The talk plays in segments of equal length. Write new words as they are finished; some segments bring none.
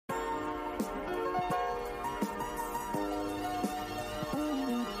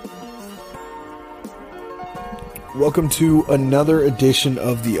Welcome to another edition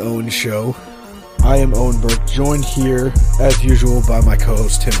of The Owen Show. I am Owen Burke, joined here, as usual, by my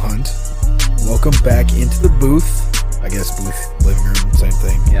co-host Tim Hunt. Welcome back into the booth. I guess booth, living room, same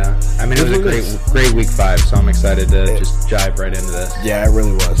thing. Yeah, I mean, it was a great week 5, so I'm excited to just dive right into this. Yeah, it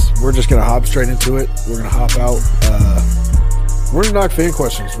really was. We're just going to hop straight into it. We're going to hop out. We're going to knock fan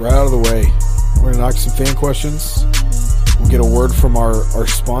questions right out of the way. We're going to knock some fan questions. We'll get a word from our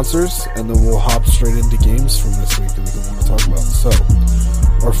sponsors, and then we'll hop straight into games from this week that we want to talk about. So,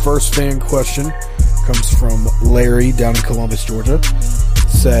 our first fan question comes from Larry down in Columbus, Georgia.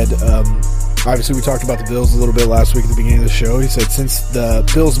 Said, obviously we talked about the Bills a little bit last week at the beginning of the show. He said, since the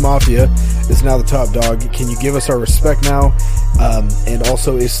Bills Mafia is now the top dog, can you give us our respect now? And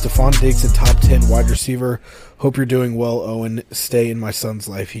also, is Stefon Diggs a top 10 wide receiver? Hope you're doing well, Owen. Stay in my son's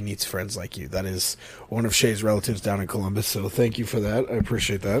life. He needs friends like you. That is one of Shay's relatives down in Columbus, so thank you for that. I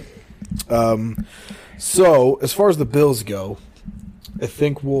appreciate that. So, as far as the Bills go, I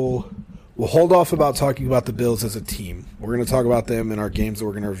think we'll hold off about talking about the Bills as a team. We're going to talk about them in our games that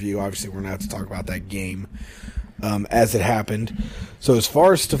we're going to review. Obviously, we're going to have to talk about that game as it happened. So, as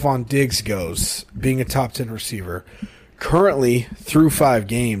far as Stefon Diggs goes, being a top 10 receiver, currently, through 5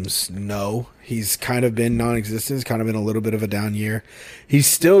 games, no. He's kind of been non-existent. He's kind of been a little bit of a down year. He's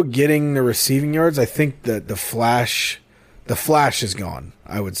still getting the receiving yards. I think that the flash is gone,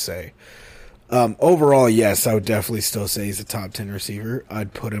 I would say. Overall, yes, I would definitely still say he's a top 10 receiver.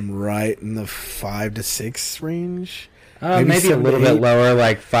 I'd put him right in the 5 to 6 range. Maybe a little bit lower,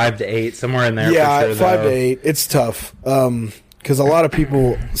 like 5 to 8, somewhere in there. Yeah, for sure, 5 to 8. It's tough. Because a lot of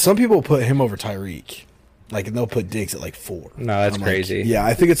some people put him over Tyreek. And they'll put Diggs at 4. No, that's crazy. Yeah,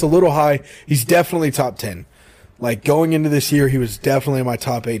 I think it's a little high. He's definitely top 10. Going into this year, he was definitely in my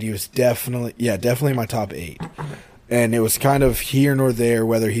top 8. He was definitely in my top 8. And it was kind of here nor there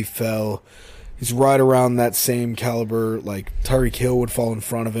whether he fell. He's right around that same caliber. Tyreek Hill would fall in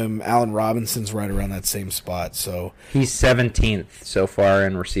front of him. Allen Robinson's right around that same spot. So he's 17th so far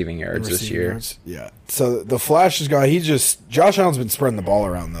in receiving yards this year. Yeah. So the flash is gone. Josh Allen's been spreading the ball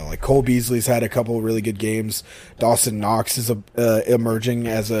around though. Cole Beasley's had a couple of really good games. Dawson Knox is emerging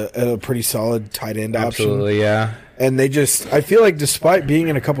as a pretty solid tight end option. Absolutely, yeah. And I feel like despite being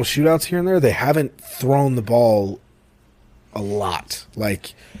in a couple shootouts here and there, they haven't thrown the ball a lot.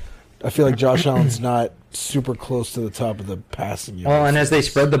 I feel like Josh Allen's not super close to the top of the passing yards. Well, and as they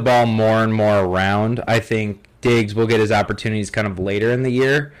spread the ball more and more around, I think Diggs will get his opportunities kind of later in the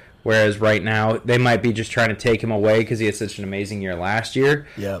year, whereas right now they might be just trying to take him away because he had such an amazing year last year.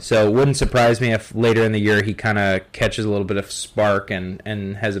 Yeah. So it wouldn't surprise me if later in the year he kind of catches a little bit of spark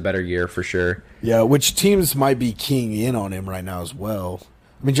and has a better year for sure. Yeah, which teams might be keying in on him right now as well.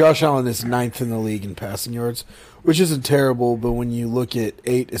 I mean, Josh Allen is 9th in the league in passing yards, which isn't terrible, but when you look at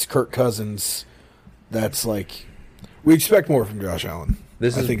 8 as Kirk Cousins, that's we expect more from Josh Allen,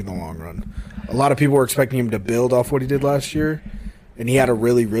 I think, in the long run. A lot of people were expecting him to build off what he did last year, and he had a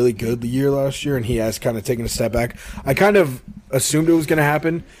really, really good year last year, and he has kind of taken a step back. I kind of assumed it was going to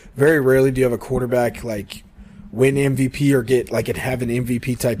happen. Very rarely do you have a quarterback, win MVP or have an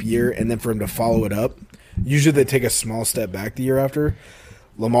MVP-type year, and then for him to follow it up. Usually they take a small step back the year after.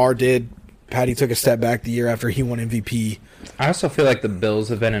 Lamar did. Patty took a step back the year after he won MVP. I also feel like the Bills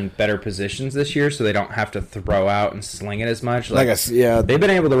have been in better positions this year, so they don't have to throw out and sling it as much. Yeah, they've been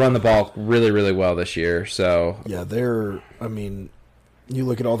able to run the ball really, really well this year. So yeah, you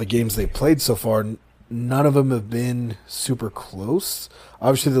look at all the games they played so far, none of them have been super close.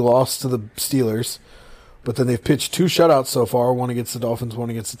 Obviously, they lost to the Steelers, but then they've pitched 2 shutouts so far, one against the Dolphins, one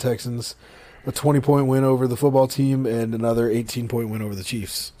against the Texans. A 20-point win over the football team and another 18-point win over the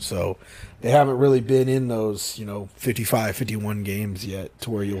Chiefs. So they haven't really been in those, 55, 51 games yet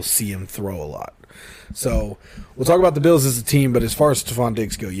to where you'll see him throw a lot. So we'll talk about the Bills as a team, but as far as Stefon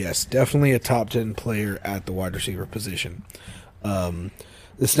Diggs go, yes, definitely a top 10 player at the wide receiver position.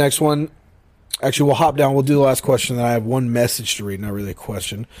 This next one, actually, we'll hop down. We'll do the last question. Then I have one message to read, not really a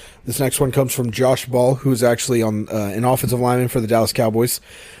question. This next one comes from Josh Ball, who's actually on an offensive lineman for the Dallas Cowboys.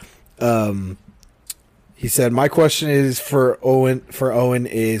 He said, my question is for Owen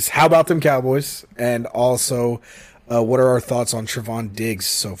is, how about them Cowboys? And also, what are our thoughts on Trevon Diggs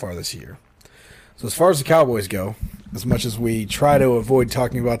so far this year? So as far as the Cowboys go, as much as we try to avoid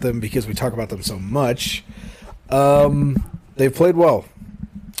talking about them because we talk about them so much, they've played well.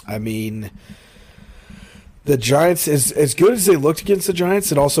 I mean, the Giants, as good as they looked against the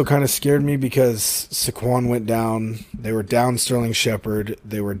Giants, it also kind of scared me because Saquon went down. They were down Sterling Shepard.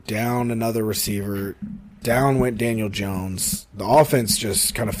 They were down another receiver. Down went Daniel Jones. The offense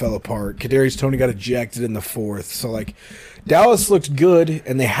just kind of fell apart. Kadarius Toney got ejected in the 4th. So, Dallas looked good,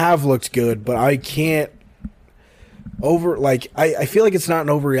 and they have looked good, but I can't I feel like it's not an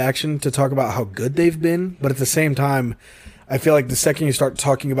overreaction to talk about how good they've been, but at the same time, I feel like the second you start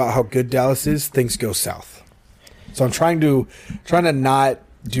talking about how good Dallas is, things go south. So I'm trying to not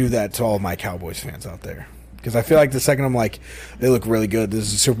do that to all my Cowboys fans out there. Because I feel like the second I'm like, they look really good, this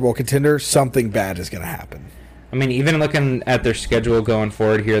is a Super Bowl contender, something bad is going to happen. I mean, even looking at their schedule going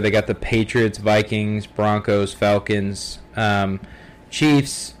forward here, they got the Patriots, Vikings, Broncos, Falcons,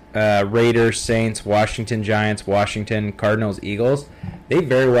 Chiefs, Raiders, Saints, Washington Giants, Washington, Cardinals, Eagles. They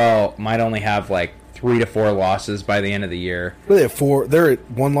very well might only have like 3 to 4 losses by the end of the year. Well, they have 4. They're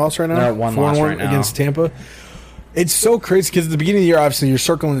at 1 loss right now? They're at 1 loss right now. Against Tampa. It's so crazy because at the beginning of the year, obviously, you're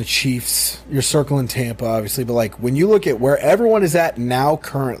circling the Chiefs. You're circling Tampa, obviously. But, like, when you look at where everyone is at now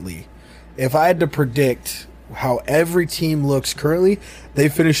currently, if I had to predict how every team looks currently, they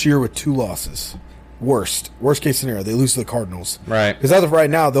finish the year with 2 losses. Worst case scenario, they lose to the Cardinals. Right. Because as of right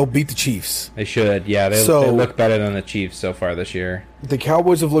now, they'll beat the Chiefs. They should, yeah. They look better than the Chiefs so far this year. The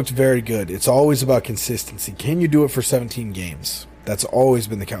Cowboys have looked very good. It's always about consistency. Can you do it for 17 games? That's always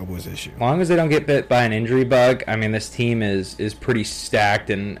been the Cowboys' issue. As long as they don't get bit by an injury bug, I mean, this team is pretty stacked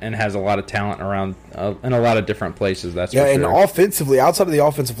and has a lot of talent around in a lot of different places. That's for sure. And offensively, outside of the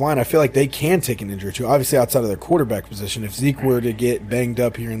offensive line, I feel like they can take an injury too. Obviously, outside of their quarterback position, if Zeke were to get banged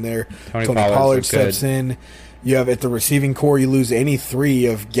up here and there, Tony Pollard steps in. You have at the receiving core, you lose any 3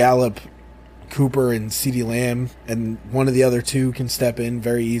 of Gallup, Cooper, and CeeDee Lamb, and one of the other 2 can step in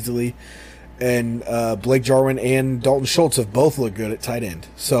very easily. And Blake Jarwin and Dalton Schultz have both looked good at tight end.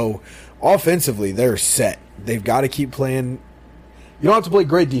 So, offensively, they're set. They've got to keep playing. You don't have to play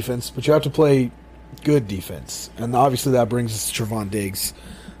great defense, but you have to play good defense. And obviously that brings us to Trevon Diggs.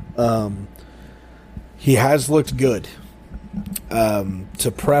 He has looked good.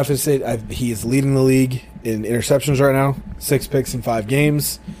 To preface it, he is leading the league in interceptions right now. 6 picks in 5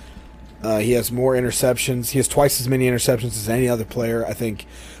 games. He has more interceptions. He has twice as many interceptions as any other player. I think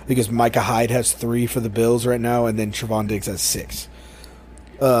because Micah Hyde has 3 for the Bills right now, and then Trevon Diggs has 6.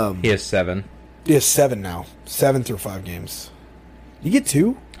 He has 7. He has 7 now. 7 through 5 games. You get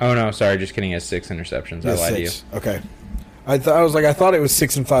 2? Oh, no, sorry. Just kidding. He has 6 interceptions. I lied to you. Okay. I thought it was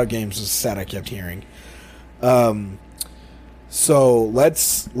 6 in 5 games. Was the stat I kept hearing. So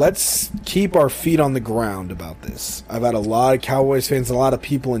let's keep our feet on the ground about this. I've had a lot of Cowboys fans, a lot of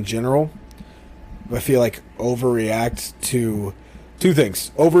people in general, I feel like overreact to 2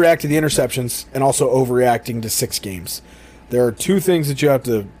 things. Overreact to the interceptions and also overreacting to 6 games. There are 2 things that you have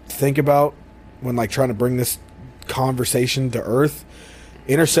to think about when like trying to bring this conversation to earth.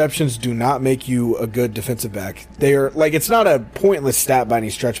 Interceptions do not make you a good defensive back. They are like, it's not a pointless stat by any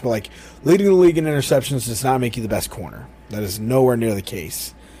stretch, but like leading the league in interceptions does not make you the best corner. That is nowhere near the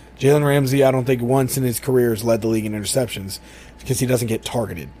case. Jalen Ramsey, I don't think once in his career has led the league in interceptions because he doesn't get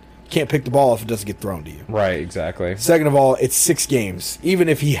targeted. You can't pick the ball if it doesn't get thrown to you. Right, exactly. Second of all, it's 6 games. Even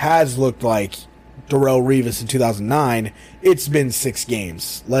if he has looked like Darrelle Revis in 2009, it's been 6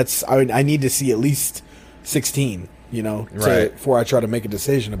 games. I need to see at least 16. Before I try to make a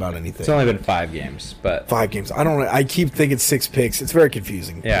decision about anything. It's only been 5 games, but 5 games. I keep thinking 6 picks. It's very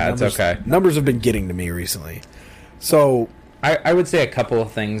confusing. Yeah, it's okay. Numbers have been getting to me recently. So I would say a couple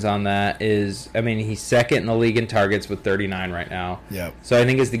of things on that is, I mean, he's second in the league in targets with 39 right now. Yeah. So I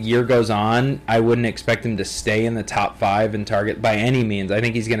think as the year goes on, I wouldn't expect him to stay in the top 5 in target by any means. I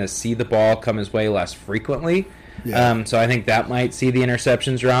think he's going to see the ball come his way less frequently. Yeah. So I think that might see the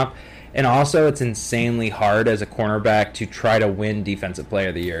interceptions drop. And also, it's insanely hard as a cornerback to try to win Defensive Player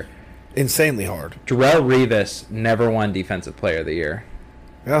of the Year. Insanely hard. Darrelle Revis never won Defensive Player of the Year.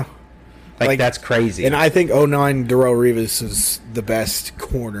 Yeah. Like that's crazy. And I think 09 Darrelle Revis is the best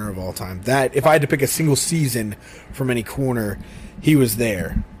corner of all time. That if I had to pick a single season from any corner, he was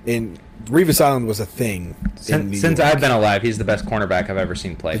there. And Revis Island was a thing. Since I've been alive, he's the best cornerback I've ever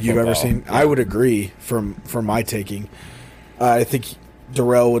seen play. You've ever seen? Yeah. I would agree from my taking. I think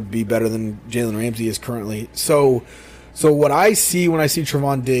Darrell would be better than Jalen Ramsey is currently. So what I see when I see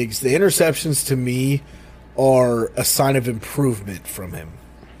Trevon Diggs, the interceptions to me are a sign of improvement from him.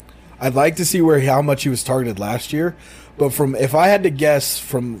 I'd like to see how much he was targeted last year, but if I had to guess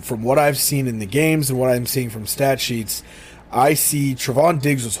from what I've seen in the games and what I'm seeing from stat sheets, I see Trevon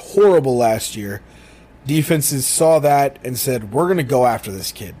Diggs was horrible last year. Defenses saw that and said, we're going to go after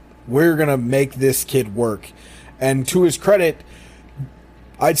this kid. We're going to make this kid work. And to his credit,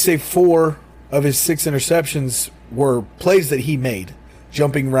 I'd say 4 of his 6 interceptions were plays that he made.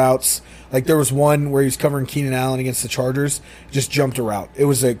 Jumping routes. Like there was one where he was covering Keenan Allen against the Chargers. Just jumped a route. It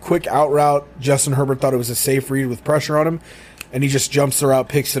was a quick out route. Justin Herbert thought it was a safe read with pressure on him. And he just jumps the route,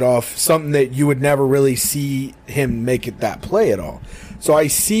 picks it off. Something that you would never really see him make it that play at all. So I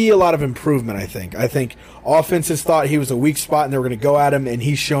see a lot of improvement, I think. I think offenses thought he was a weak spot and they were going to go at him, and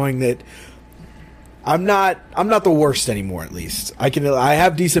he's showing that I'm not the worst anymore, at least. I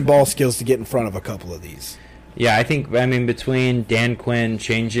have decent ball skills to get in front of a couple of these. Yeah, I mean, between Dan Quinn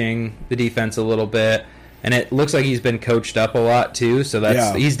changing the defense a little bit, and it looks like he's been coached up a lot too, so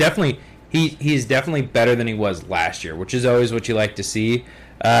he's definitely better than he was last year, which is always what you like to see.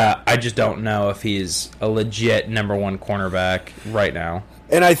 I just don't know if he's a legit number one cornerback right now.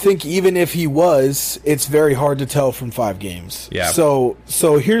 And I think even if he was, it's very hard to tell from 5 games. Yeah. So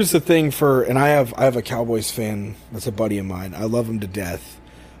here's the thing and I have a Cowboys fan that's a buddy of mine. I love him to death.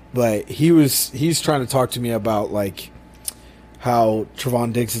 But he's trying to talk to me about like how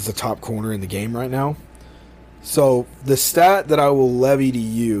Trevon Diggs is the top corner in the game right now. So the stat that I will levy to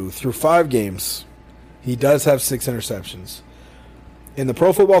you, through 5 games, he does have 6 interceptions. In the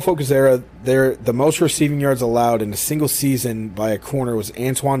Pro Football Focus era, the most receiving yards allowed in a single season by a corner was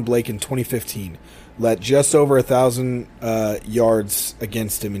Antoine Blake in 2015. Let just over 1,000 yards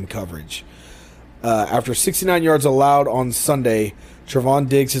against him in coverage. After 69 yards allowed on Sunday, Trevon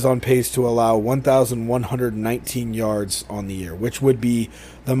Diggs is on pace to allow 1,119 yards on the year, which would be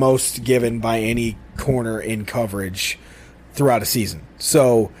the most given by any corner in coverage throughout a season.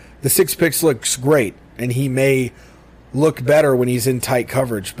 So the 6 picks looks great, and he may look better when he's in tight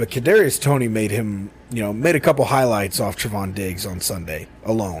coverage. But Kadarius Toney made a couple highlights off Trevon Diggs on Sunday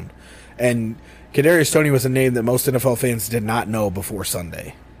alone. And Kadarius Toney was a name that most NFL fans did not know before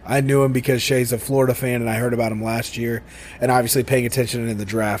Sunday. I knew him because Shay's a Florida fan, and I heard about him last year, and obviously paying attention in the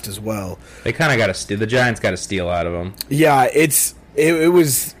draft as well. They kind of got to steal. The Giants got to steal out of him. Yeah, it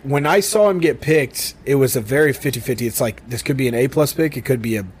was when I saw him get picked, it was a very 50-50. It's like this could be an A-plus pick, it could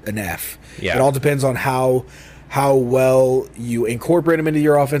be an F. Yeah. It all depends on how well you incorporate him into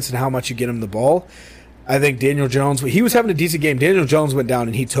your offense and how much you get him the ball. I think Daniel Jones, he was having a decent game. Daniel Jones went down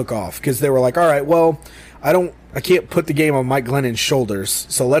and he took off because they were like, all right, well, I can't put the game on Mike Glennon's shoulders,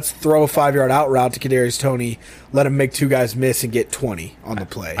 so let's throw a 5-yard out route to Kadarius Toney, let him make 2 guys miss and get 20 on the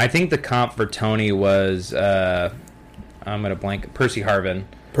play. I think the comp for Toney was, I'm going to blank, Percy Harvin.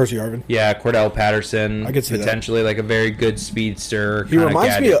 Percy Harvin? Yeah, Cordell Patterson. I could see potentially that. like a very good speedster He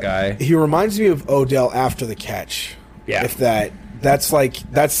reminds me of guy. He reminds me of Odell after the catch. Yeah. If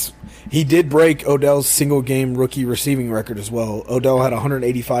that's he did break Odell's single game rookie receiving record as well. Odell had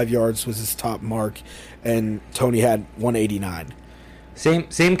 185 yards was his top mark, and Toney had 189.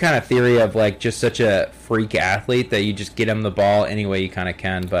 Same kind of theory of like just such a freak athlete that you just get him the ball any way you kind of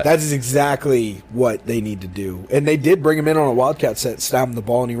can. But that's exactly what they need to do. And they did bring him in on a Wildcat set, stab him the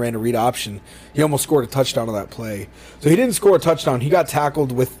ball, and he ran a read option. He almost scored a touchdown on that play. So he didn't score a touchdown. He got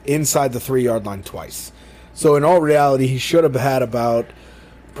tackled inside the 3-yard line twice. So in all reality, he should have had about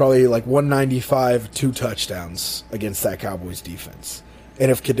probably like 195, 2 touchdowns against that Cowboys defense.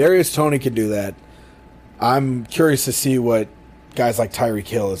 And if Kadarius Toney could do that, I'm curious to see what guys like Tyreek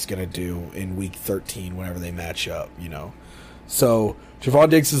Hill is going to do in Week 13 whenever they match up. So Trevon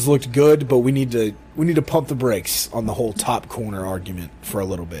Diggs has looked good, but we need to pump the brakes on the whole top corner argument for a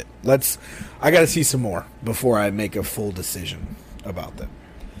little bit. I got to see some more before I make a full decision about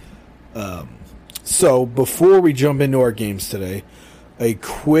them. So before we jump into our games today, a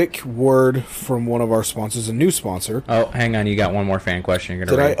quick word from one of our sponsors, a new sponsor. Oh, hang on. You got one more fan question you're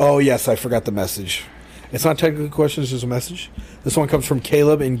going to read. Oh, yes, I forgot the message. It's not technically a question, it's just a message. This one comes from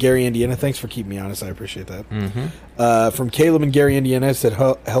Caleb in Gary, Indiana. Thanks for keeping me honest. I appreciate that. Mm-hmm. From Caleb in Gary, Indiana, it said,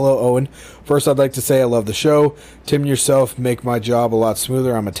 hello, Owen. First, I'd like to say I love the show. Tim and yourself make my job a lot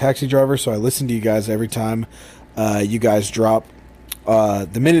smoother. I'm a taxi driver, so I listen to you guys every time you guys drop.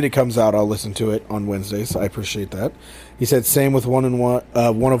 The minute it comes out, I'll listen to it on Wednesdays. I appreciate that. He said, same with one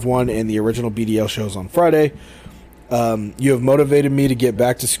of one and the original BDL shows on Friday. You have motivated me to get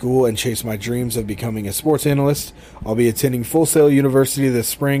back to school and chase my dreams of becoming a sports analyst. I'll be attending Full Sail University this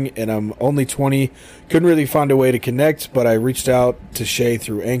spring, and I'm only 20. Couldn't really find a way to connect, but I reached out to Shay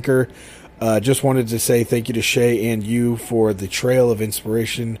through Anchor. Just wanted to say thank you to Shay and you for the trail of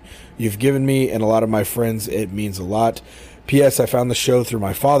inspiration you've given me and a lot of my friends. It means a lot. P.S. I found the show through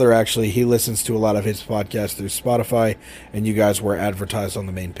my father, actually. He listens to a lot of his podcasts through Spotify, and you guys were advertised on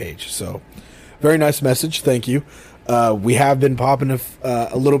the main page. So, very nice message. Thank you. We have been popping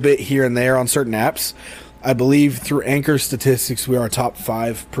a little bit here and there on certain apps. I believe through Anchor statistics, we are top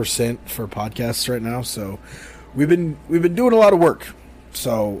 5% for podcasts right now. So, we've been doing a lot of work.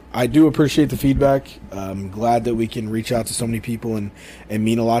 So I do appreciate the feedback. I'm glad that we can reach out to so many people and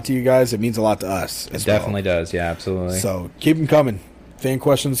mean a lot to you guys. It means a lot to us as well. It definitely does. Yeah, absolutely. So keep them coming. Fan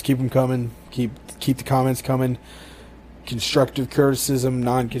questions, keep them coming. Keep the comments coming. constructive criticism,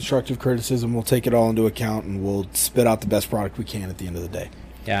 non-constructive criticism. We'll take it all into account, and we'll spit out the best product we can at the end of the day.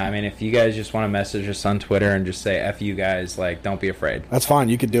 Yeah, I mean, if you guys just want to message us on Twitter and just say F you guys, like, don't be afraid. That's fine.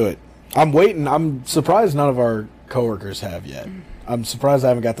 You could do it. I'm waiting. I'm surprised none of our coworkers have yet. I'm surprised I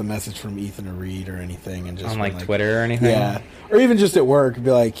haven't got the message from Ethan or Reed or anything. And just on, like, Twitter or anything? Yeah. Or even just at work,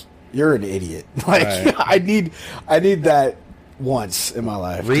 be like, you're an idiot. Like, Right. I need that once in my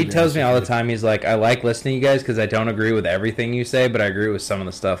life. Reed tells me all the time, he's like, I like listening to you guys because I don't agree with everything you say, but I agree with some of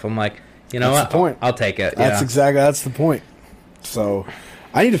the stuff. I'm like, you know That's what? the point. I'll take it. That's the point. So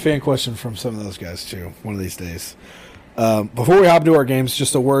I need a fan question from some of those guys too one of these days. Before we hop into our games,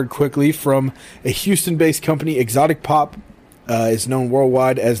 just a word quickly from a Houston-based company. Exotic Pop is known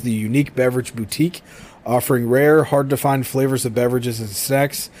worldwide as the unique beverage boutique, offering rare, hard-to-find flavors of beverages and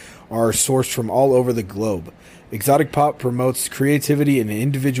snacks are sourced from all over the globe. Exotic Pop promotes creativity and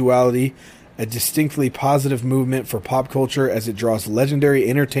individuality, a distinctly positive movement for pop culture as it draws legendary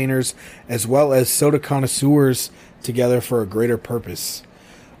entertainers as well as soda connoisseurs together for a greater purpose.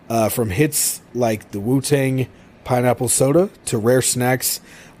 From hits like the Wu-Tang pineapple soda to rare snacks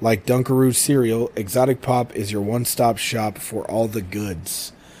like Dunkaroo cereal, Exotic Pop is your one-stop shop for all the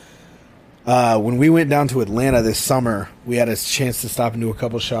goods. When we went down to Atlanta this summer, we had a chance to stop into a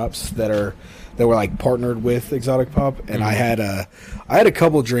couple shops that were like partnered with Exotic Pop, and I had a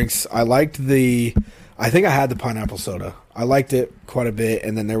couple drinks. I think I had the pineapple soda. I liked it quite a bit,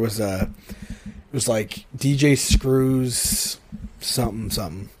 and then it was like DJ Screws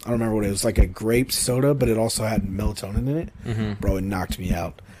something. I don't remember what it was. Like a grape soda, but it also had melatonin in it. Mm-hmm. Bro, it knocked me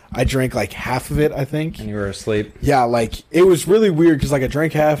out. I drank like half of it, I think. And you were asleep? Yeah, like it was really weird because like I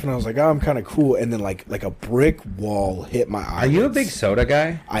drank half and I was like, oh, I'm kind of cool. And then like a brick wall hit my eyes. Are you a big soda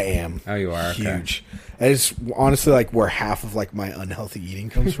guy? I am. Oh, you are? Huge. Okay. And it's honestly like where half of like my unhealthy eating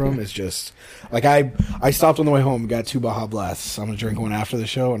comes from. Is just like I stopped on the way home, got 2 Baja Blasts. I'm gonna drink one after the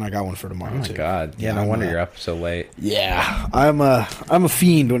show, and I got one for tomorrow. Oh my too. God! Yeah, no wonder you're up so late. Yeah, I'm a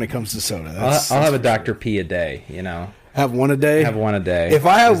fiend when it comes to soda. I'll have a Dr. P a day. You know, have one a day. Have one a day. If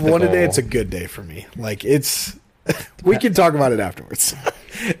I have one a day, it's a good day for me. Like it's, we can talk about it afterwards.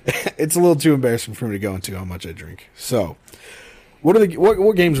 It's a little too embarrassing for me to go into how much I drink. So. What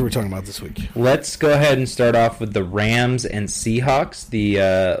what games are we talking about this week? Let's go ahead and start off with the Rams and Seahawks.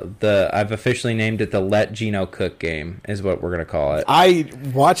 The I've officially named it the Let Geno Cook game is what we're gonna call it. I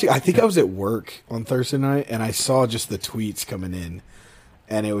think I was at work on Thursday night and I saw just the tweets coming in,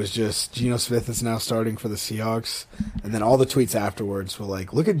 and it was just Geno Smith is now starting for the Seahawks, and then all the tweets afterwards were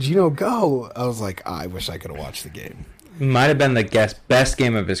like, "Look at Geno go!" I was like, I wish I could have watched the game. Might have been the best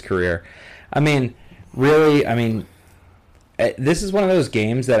game of his career. I mean, really, this is one of those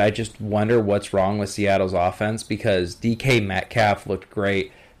games that I just wonder what's wrong with Seattle's offense because DK Metcalf looked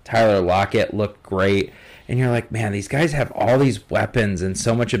great. Tyler Lockett looked great. And you're like, man, these guys have all these weapons and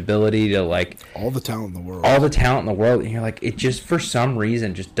so much ability to like... all the talent in the world. And you're like, it just, for some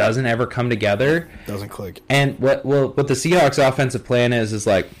reason, just doesn't ever come together. Doesn't click. And what the Seahawks offensive plan is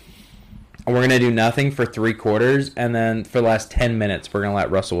like, we're going to do nothing for 3 quarters, and then for the last 10 minutes, we're going to let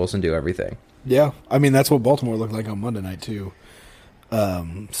Russell Wilson do everything. Yeah, I mean, that's what Baltimore looked like on Monday night, too.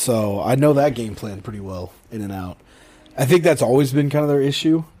 So I know that game plan pretty well, in and out. I think that's always been kind of their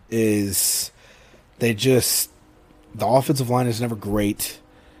issue, is the offensive line is never great.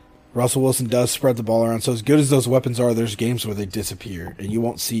 Russell Wilson does spread the ball around, so as good as those weapons are, there's games where they disappear, and you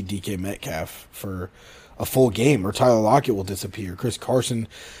won't see DK Metcalf for a full game, or Tyler Lockett will disappear. Chris Carson,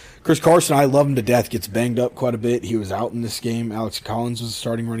 I love him to death, gets banged up quite a bit. He was out in this game. Alex Collins was a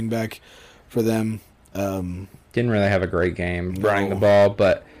starting running back for them. Didn't really have a great game running the ball,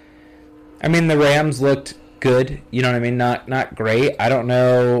 but I mean the Rams looked good. You know what I mean? Not great. I don't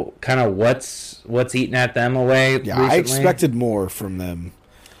know kind of what's eating at them away. Yeah, recently. I expected more from them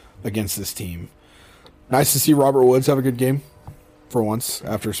against this team. Nice to see Robert Woods have a good game for once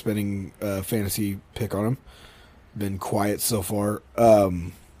after spending a fantasy pick on him. Been quiet so far.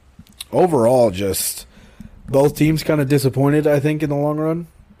 Overall, just both teams kind of disappointed, I think, in the long run.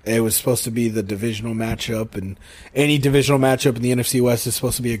 It was supposed to be the divisional matchup, and any divisional matchup in the NFC West is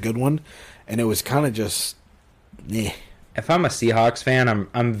supposed to be a good one, and it was kind of just, eh. If I'm a Seahawks fan,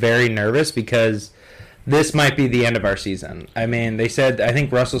 I'm very nervous because this might be the end of our season. I mean, they said I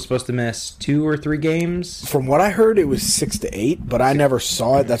think Russell's supposed to miss 2 or 3 games. From what I heard, it was 6 to 8, but I never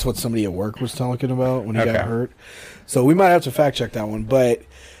saw it. That's what somebody at work was talking about when he got hurt. So we might have to fact check that one. But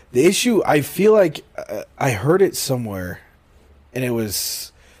the issue, I feel like I heard it somewhere, and it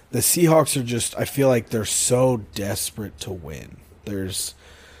was the Seahawks are just, I feel like they're so desperate to win. There's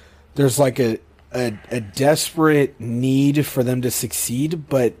like a desperate need for them to succeed,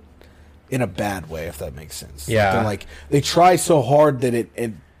 but in a bad way, if that makes sense. Yeah. They're like, they try so hard that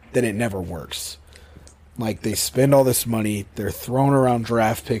it never works. Like, they spend all this money, they're throwing around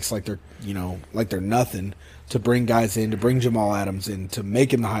draft picks like they're nothing, to bring guys in, to bring Jamal Adams in, to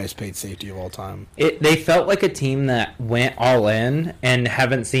make him the highest paid safety of all time. They felt like a team that went all in and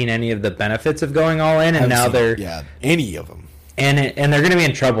haven't seen any of the benefits of going all in, and now they're any of them. And they're going to be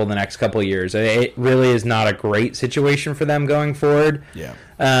in trouble the next couple of years. It really is not a great situation for them going forward. Yeah.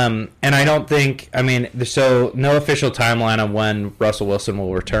 And I don't think, so no official timeline of when Russell Wilson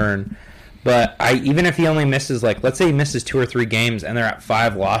will return. But even if he only misses, let's say he misses 2 or 3 games and they're at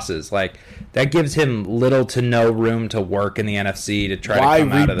 5 losses, that gives him little to no room to work in the NFC to try to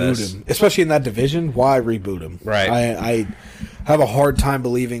come out of this. Him? Especially in that division, why reboot him? Right. I have a hard time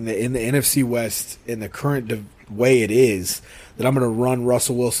believing that in the NFC West, in the current way it is, that I'm going to run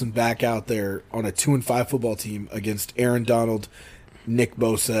Russell Wilson back out there on a 2-5 football team against Aaron Donald, Nick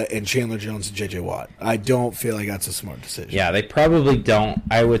Bosa, and Chandler Jones and J.J. Watt. I don't feel like that's a smart decision. Yeah, they probably don't.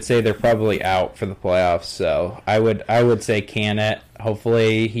 I would say they're probably out for the playoffs. So I would say can it.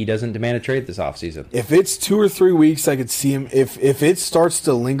 Hopefully he doesn't demand a trade this offseason. If it's 2 or 3 weeks, I could see him. If it starts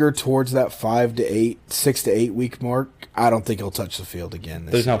to linger towards that 6 to 8 week mark, I don't think he'll touch the field again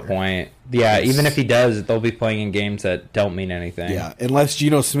this year. There's no point. Yeah, even if he does, they'll be playing in games that don't mean anything. Yeah, unless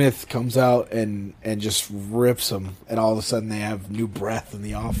Geno Smith comes out and just rips them, and all of a sudden they have new breath in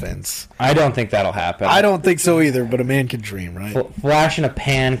the offense. I don't think that'll happen. I don't think so either, but a man can dream, right? Flash in a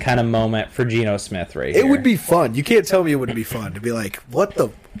pan kind of moment for Geno Smith right here. It would be fun. You can't tell me it wouldn't be fun to be like, what the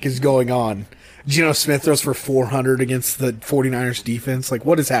f- is going on? Geno Smith throws for 400 against the 49ers defense. Like,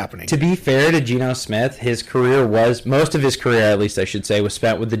 what is happening? To be fair to Geno Smith, most of his career, at least I should say, was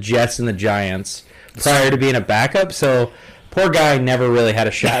spent with the Jets and the Giants prior to being a backup. So, poor guy never really had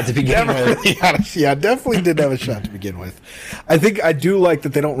a shot to begin with. Definitely didn't have a shot to begin with. I do like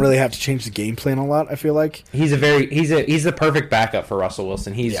that they don't really have to change the game plan a lot. I feel like he's the perfect backup for Russell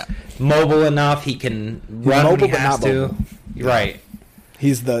Wilson. He's mobile enough. He can run when he has to. Right.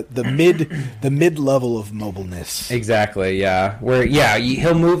 He's the mid level of mobileness. Exactly. Yeah.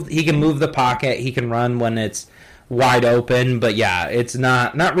 He'll move. He can move the pocket. He can run when it's wide open. But yeah, it's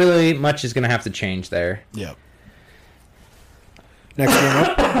not really much is going to have to change there. Yep. Next game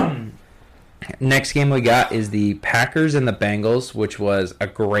up. Next game we got is the Packers and the Bengals, which was a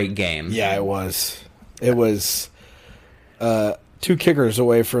great game. Yeah, it was. It was 2 kickers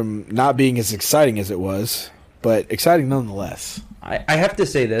away from not being as exciting as it was, but exciting nonetheless. I have to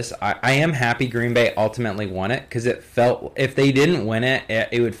say this. I am happy Green Bay ultimately won it because it felt if they didn't win it,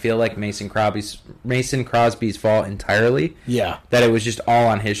 it would feel like Mason Crosby's fault entirely. Yeah. That it was just all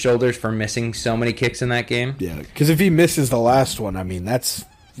on his shoulders for missing so many kicks in that game. Yeah, because if he misses the last one, that's,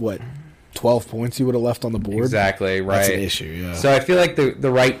 12 points he would have left on the board? Exactly, right. That's an issue, yeah. So I feel like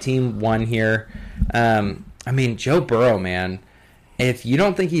the right team won here. Joe Burrow, man. If you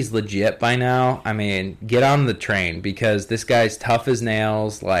don't think he's legit by now, get on the train because this guy's tough as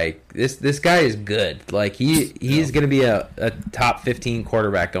nails. Like this guy is good. Like he's going to be a top 15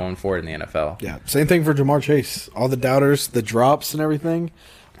 quarterback going forward in the NFL. Yeah, same thing for Jamar Chase. All the doubters, the drops and everything.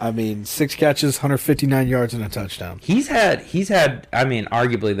 6 catches, 159 yards and a touchdown. He's had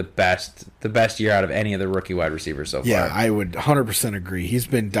arguably the best year out of any of the rookie wide receivers so far. Yeah, I would 100% agree. He's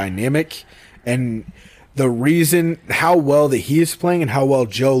been dynamic, and the reason how well that he is playing and how well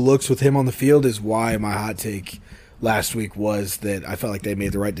Joe looks with him on the field is why my hot take last week was that I felt like they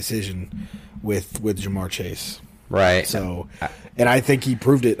made the right decision with Jamar Chase. Right. So, and I think he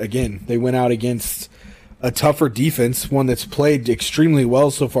proved it again. They went out against a tougher defense, one that's played extremely well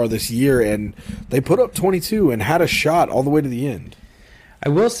so far this year, and they put up 22 and had a shot all the way to the end. I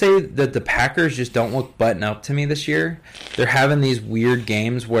will say that the Packers just don't look button up to me this year. They're having these weird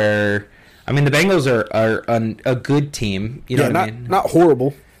games where the Bengals are a good team. You know what I mean? Not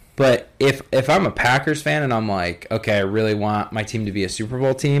horrible. But if I'm a Packers fan and I'm like, okay, I really want my team to be a Super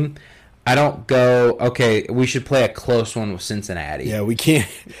Bowl team, I don't go, okay, we should play a close one with Cincinnati. Yeah, we can't.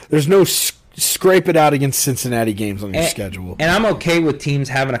 There's no scrape it out against Cincinnati games on your schedule. And I'm okay with teams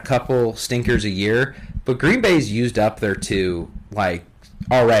having a couple stinkers a year, but Green Bay's used up their 2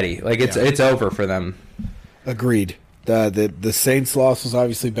 already. It's over for them. Agreed. The Saints loss was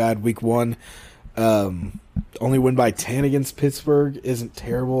obviously bad week 1. Only win by 10 against Pittsburgh isn't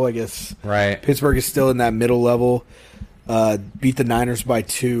terrible, I guess. Right. Pittsburgh is still in that middle level. Beat the Niners by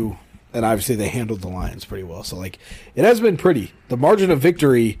 2, and obviously they handled the Lions pretty well. So it has been pretty. The margin of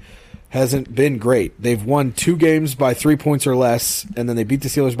victory hasn't been great. They've won 2 games by 3 points or less, and then they beat the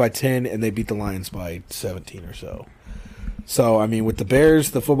Steelers by 10, and they beat the Lions by 17 or so. So, with the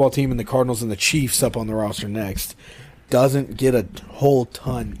Bears, the football team, and the Cardinals and the Chiefs up on the roster next, doesn't get a whole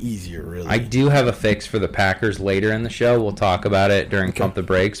ton easier, really. I do have a fix for the Packers later in the show. We'll talk about it during Pump the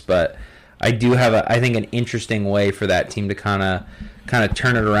Brakes, but I do have, I think, an interesting way for that team to kind of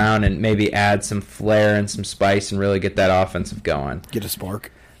turn it around and maybe add some flair and some spice and really get that offensive going. Get a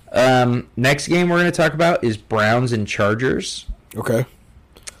spark. Next game we're going to talk about is Browns and Chargers. Okay.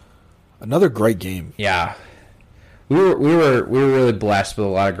 Another great game. Yeah. We were really blessed with a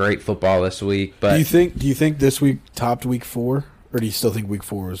lot of great football this week. But do you think this week topped week 4, or do you still think week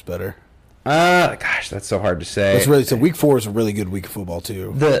 4 was better? Gosh, that's so hard to say. So week 4 is a really good week of football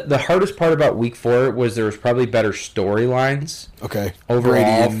too. The hardest part about week 4 was there was probably better storylines. Okay.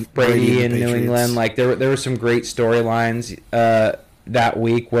 Overall, Brady and New Patriots. England, like there were some great storylines that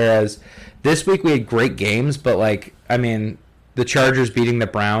week. Whereas this week we had great games, but like I mean, the Chargers beating the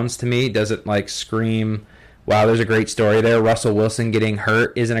Browns to me doesn't like scream, wow, there's a great story there. Russell Wilson getting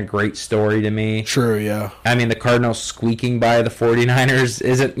hurt isn't a great story to me. True, yeah. I mean, the Cardinals squeaking by the 49ers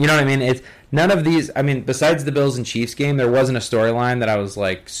isn't, you know what I mean? It's none of these, I mean, besides the Bills and Chiefs game, there wasn't a storyline that I was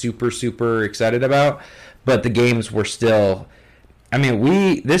like super, super excited about, but the games were still, I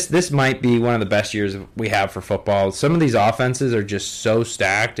mean, this might be one of the best years we have for football. Some of these offenses are just so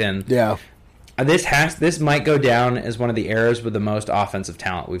stacked, and yeah. This might go down as one of the eras with the most offensive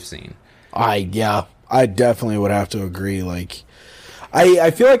talent we've seen. I definitely would have to agree. Like, I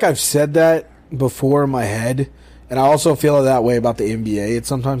feel like I've said that before in my head, and I also feel that way about the NBA. It's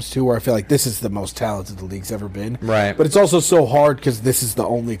sometimes too, where I feel like this is the most talented the league's ever been. Right. But it's also so hard because this is the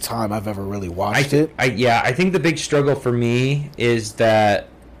only time I've ever really watched it. I think the big struggle for me is that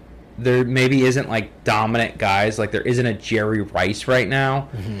there maybe isn't like dominant guys. Like there isn't a Jerry Rice right now.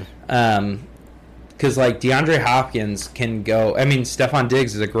 Mm-hmm. Because, like, DeAndre Hopkins can go... I mean, Stephon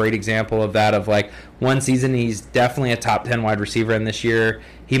Diggs is a great example of that, of, like, one season he's definitely a top 10 wide receiver, and this year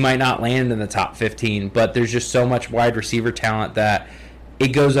he might not land in the top 15, but there's just so much wide receiver talent that it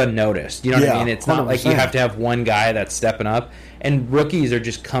goes unnoticed. You know what I mean? It's 100%. Not like you have to have one guy that's stepping up, and rookies are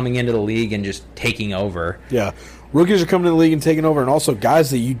just coming into the league and just taking over. Yeah. Rookies are coming to the league and taking over, and also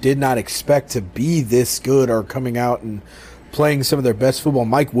guys that you did not expect to be this good are coming out and playing some of their best football.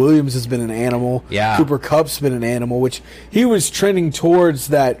 Mike Williams has been an animal. Yeah. Cooper Kupp's been an animal, which he was trending towards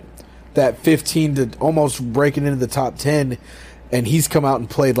that 15 to almost breaking into the top 10, and he's come out and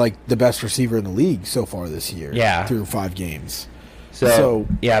played like the best receiver in the league so far this year. Yeah. Through 5 games. So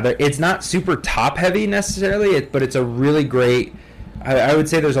it's not super top heavy necessarily, but it's a really great. I would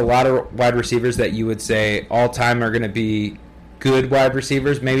say there's a lot of wide receivers that you would say all time are going to be good wide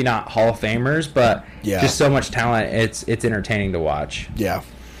receivers, maybe not Hall of Famers, but just so much talent. It's entertaining to watch. Yeah,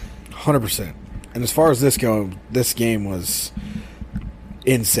 100%. And as far as this game was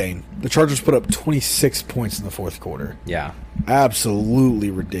insane. The Chargers put up 26 points in the fourth quarter. Yeah,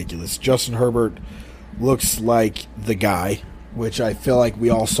 absolutely ridiculous. Justin Herbert looks like the guy, which I feel like we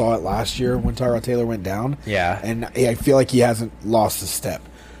all saw it last year when Tyrod Taylor went down. Yeah, and I feel like he hasn't lost a step.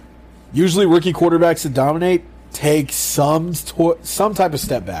 Usually, rookie quarterbacks that dominate take some type of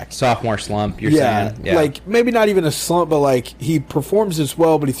step back. Sophomore slump, you're saying? Yeah, like maybe not even a slump, but like he performs as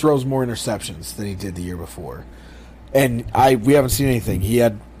well, but he throws more interceptions than he did the year before. And we haven't seen anything. He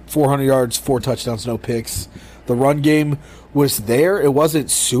had 400 yards, 4 touchdowns, no picks. The run game was there. It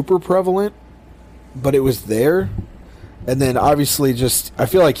wasn't super prevalent, but it was there. And then obviously I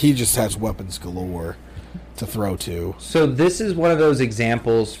feel like he just has weapons galore to throw to. So this is one of those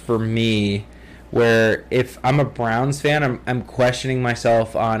examples for me where if I'm a Browns fan, I'm questioning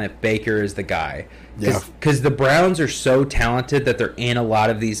myself on if Baker is the guy. Because the Browns are so talented that they're in a lot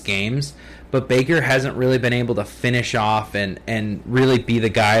of these games, but Baker hasn't really been able to finish off and really be the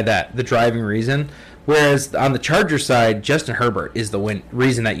guy the driving reason. Whereas on the Chargers side, Justin Herbert is the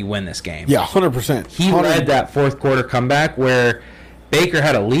reason that you win this game. Yeah, 100%. He led that fourth quarter comeback where Baker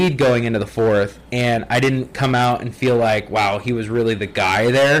had a lead going into the fourth, and I didn't come out and feel like, wow, he was really the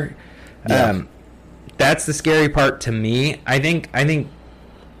guy there. Yeah. That's the scary part to me. I think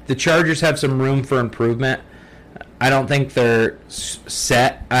the Chargers have some room for improvement. I don't think they're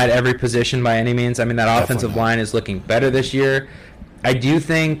set at every position by any means. I mean, that offensive line is looking better this year. I do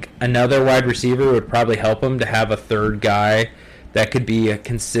think another wide receiver would probably help them. To have a third guy that could be a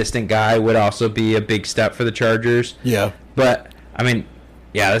consistent guy would also be a big step for the Chargers. Yeah. But, I mean,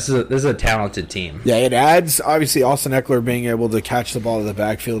 yeah, this is a talented team. Yeah, it adds, obviously, Austin Eckler being able to catch the ball in the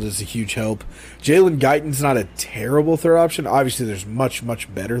backfield is a huge help. Jalen Guyton's not a terrible third option. Obviously, there's much,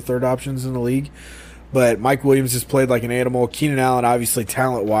 much better third options in the league. But Mike Williams has played like an animal. Keenan Allen, obviously,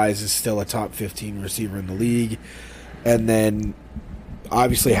 talent-wise, is still a top 15 receiver in the league. And then,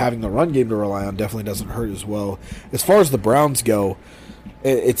 obviously, having the run game to rely on definitely doesn't hurt as well. As far as the Browns go,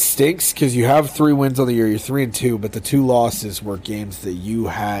 It stinks because you have 3 wins on the year. You're 3-2, but the 2 losses were games that you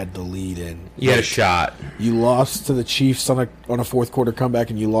had the lead in. You had a shot. You lost to the Chiefs on a fourth quarter comeback,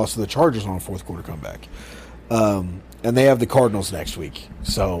 and you lost to the Chargers on a fourth quarter comeback. And they have the Cardinals next week,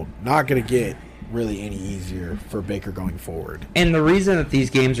 so not going to get really any easier for Baker going forward. And the reason that these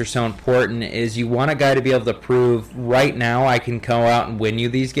games are so important is you want a guy to be able to prove right now I can go out and win you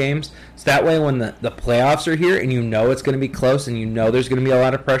these games. So that way when the playoffs are here and you know it's going to be close and you know there's going to be a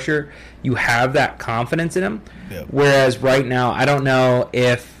lot of pressure, you have that confidence in him. Yep. Whereas right now, I don't know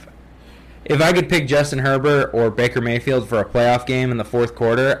if I could pick Justin Herbert or Baker Mayfield for a playoff game in the fourth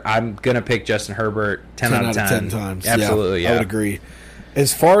quarter, I'm going to pick Justin Herbert 10 out of 10 times. Absolutely, yeah. I would agree.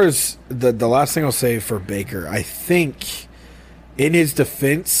 As far as the last thing I'll say for Baker, I think in his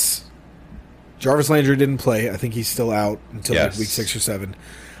defense, Jarvis Landry didn't play. I think he's still out until like week 6 or 7.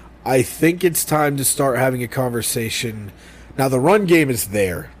 I think it's time to start having a conversation. Now, the run game is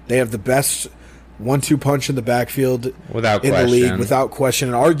there. They have the best 1-2 punch in the backfield without in question. the league, without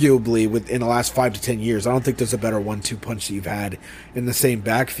question, and arguably in the last 5 to 10 years. I don't think there's a better 1-2 punch that you've had in the same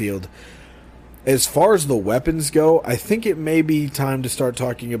backfield. As far as the weapons go, I think it may be time to start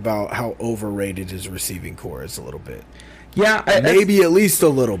talking about how overrated his receiving core is a little bit. Yeah, maybe at least a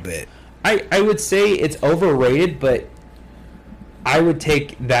little bit. I would say it's overrated, but I would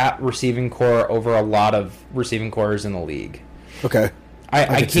take that receiving core over a lot of receiving cores in the league. Okay.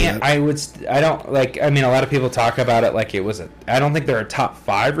 I can't. I don't like. I mean, a lot of people talk about it like it was I don't think they're a top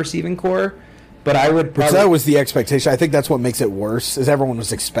 5 receiving core. But I would probably... That was the expectation. I think that's what makes it worse, is everyone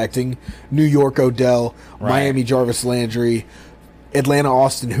was expecting New York Odell, right. Miami Jarvis Landry, Atlanta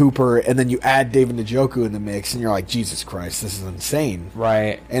Austin Hooper, and then you add David Njoku in the mix, and you're like, Jesus Christ, this is insane.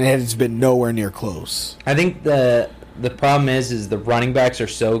 Right. And it has been nowhere near close. I think the problem is the running backs are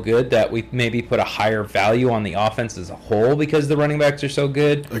so good that we maybe put a higher value on the offense as a whole because the running backs are so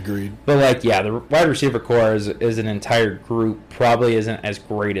good. Agreed. But, the wide receiver core is an entire group probably isn't as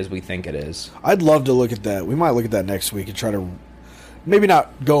great as we think it is. I'd love to look at that. We might look at that next week and try to maybe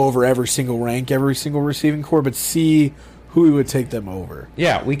not go over every single receiving core, but see who we would take them over.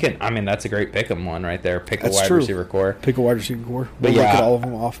 Yeah, we can. I mean, that's a great pick-em one right there. Pick that's a wide true. receiver core. Pick a wide receiver core. But look at all of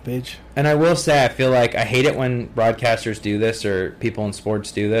them off page. And I will say, I feel like I hate it when broadcasters do this or people in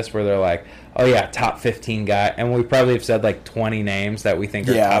sports do this where they're like, oh, yeah, top 15 guy. And we probably have said like 20 names that we think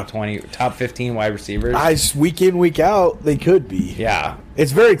are top 15 wide receivers. Week in, week out, they could be. Yeah.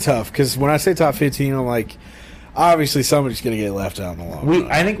 It's very tough because when I say top 15, I'm like, obviously somebody's going to get left out in the long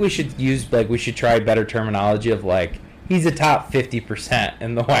run. I think we should we should try better terminology of he's a top 50%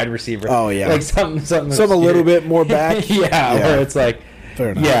 in the wide receiver. Oh, yeah. Like something a little bit more back. yeah, where it's like,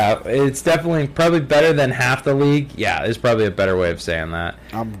 fair enough. Yeah, it's definitely probably better than half the league. Yeah, there's probably a better way of saying that.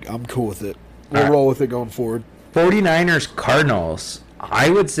 I'm cool with it. We'll roll with it going forward. 49ers Cardinals. I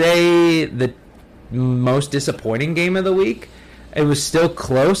would say the most disappointing game of the week. It was still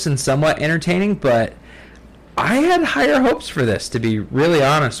close and somewhat entertaining, but I had higher hopes for this, to be really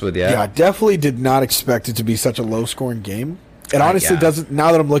honest with you. Yeah, I definitely did not expect it to be such a low-scoring game. It honestly doesn't,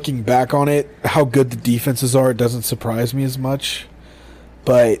 now that I'm looking back on it, how good the defenses are, it doesn't surprise me as much.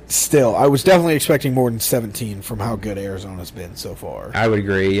 But still, I was definitely expecting more than 17 from how good Arizona's been so far. I would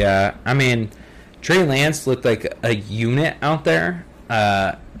agree, yeah. I mean, Trey Lance looked like a unit out there.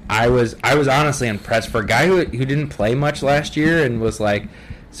 I was honestly impressed for a guy who didn't play much last year and was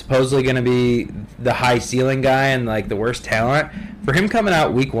supposedly going to be the high ceiling guy and the worst talent. For him coming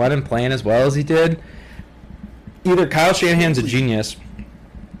out week 1 and playing as well as he did, either Kyle Shanahan's a genius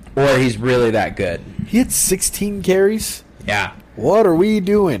or he's really that good. He had 16 carries? Yeah. What are we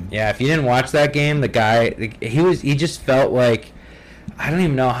doing? Yeah, if you didn't watch that game, the guy, he just felt like, I don't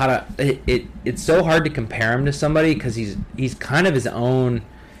even know how to, it's so hard to compare him to somebody because he's kind of his own,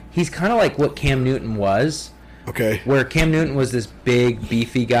 he's kind of like what Cam Newton was. Okay. Where Cam Newton was this big,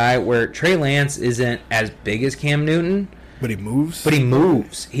 beefy guy, where Trey Lance isn't as big as Cam Newton. But he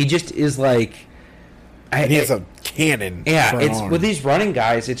moves? He just is like... he has a cannon. Yeah, it's with these running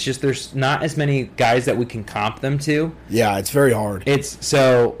guys, it's just there's not as many guys that we can comp them to. Yeah, it's very hard. It's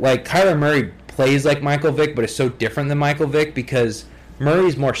so, Kyler Murray plays like Michael Vick, but it's so different than Michael Vick because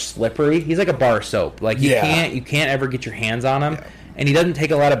Murray's more slippery. He's like a bar of soap. You can't ever get your hands on him. Yeah. And he doesn't take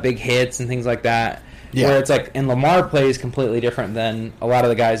a lot of big hits and things like that. Yeah. Where it's and Lamar plays completely different than a lot of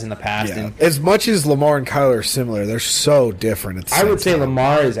the guys in the past. Yeah. And as much as Lamar and Kyler are similar, they're so different. I would say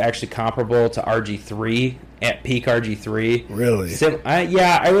Lamar is actually comparable to RG3 at peak RG3. Really?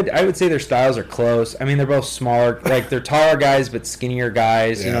 I would say their styles are close. I mean, they're both smaller, they're taller guys but skinnier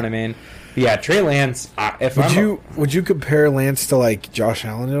guys. Yeah. You know what I mean? But yeah, Trey Lance. Would you compare Lance to Josh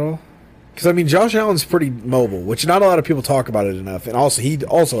Allen at all? Because, I mean, Josh Allen's pretty mobile, which not a lot of people talk about it enough. And also, he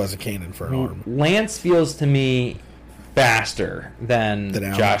also has a cannon for an arm. Lance feels to me faster than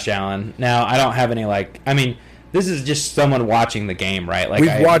Josh Allen. Now, I don't have any, this is just someone watching the game, right?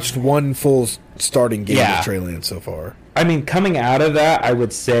 We've watched one full starting game of Trey Lance so far. I mean, coming out of that, I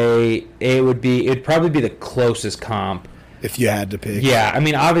would say it'd probably be the closest comp. If you had to pick. Yeah, I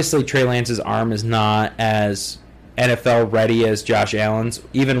mean, obviously Trey Lance's arm is not as NFL ready as Josh Allen's.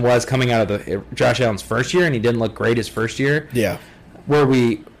 Even was coming out of Josh Allen's first year, and he didn't look great his first year. Yeah.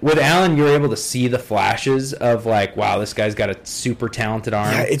 With Allen, you're able to see the flashes of wow, this guy's got a super talented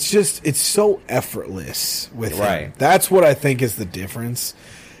arm. Yeah, it's so effortless with him. Right. That's what I think is the difference.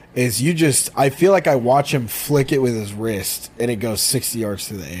 I feel like I watch him flick it with his wrist, and it goes 60 yards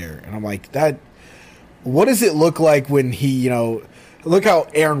through the air, and I'm like, that. What does it look like when he, look how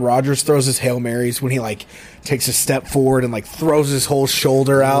Aaron Rodgers throws his Hail Marys when he takes a step forward and throws his whole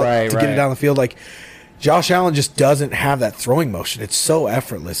shoulder out to get it down the field. Josh Allen just doesn't have that throwing motion. It's so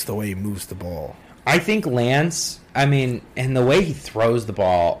effortless the way he moves the ball. I think Lance, and the way he throws the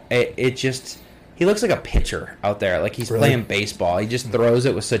ball, he looks like a pitcher out there. Like he's playing baseball. He just throws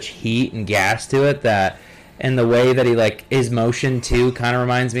it with such heat and gas to it that, and the way that he his motion too kind of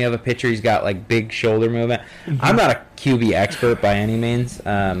reminds me of a pitcher. He's got big shoulder movement. Mm-hmm. I'm not a QB expert by any means.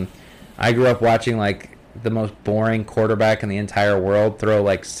 I grew up watching the most boring quarterback in the entire world throw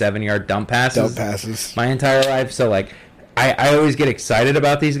 7-yard dump passes my entire life. So I always get excited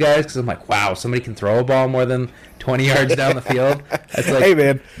about these guys because I'm like, wow, somebody can throw a ball more than 20 yards down the field. It's hey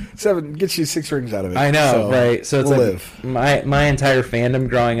man, 7 gets you 6 rings out of it. I know, right? So it's my entire fandom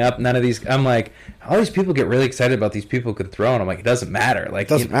growing up. None of these. I'm like, all these people get really excited about these people who can throw, and I'm like, it doesn't matter. It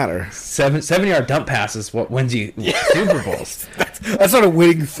doesn't matter. 7-yard dump passes what wins you Super Bowls. That's not a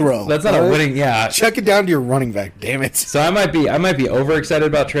winning throw. That's not a winning. Yeah, check it down to your running back. Damn it. So I might be overexcited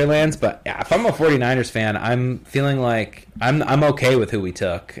about Trey Lance, but if I'm a 49ers fan, I'm feeling like I'm okay with who we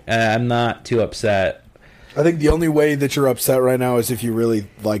took. I'm not too upset. I think the only way that you're upset right now is if you really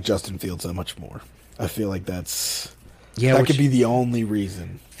like Justin Fields that much more. I feel like that could be the only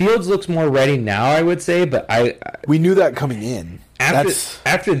reason. Fields looks more ready now, I would say, but we knew that coming in.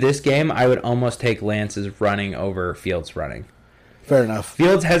 After this game, I would almost take Lance's running over Fields' running. Fair enough.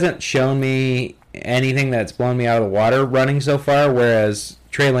 Fields hasn't shown me anything that's blown me out of the water running so far, whereas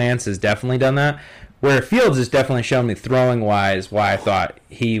Trey Lance has definitely done that. Where Fields has definitely shown me throwing-wise why I thought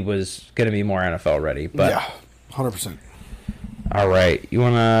he was going to be more NFL ready. But yeah, 100%. All right, you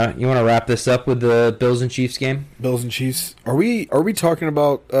wanna wrap this up with the Bills and Chiefs game? Bills and Chiefs. Are we talking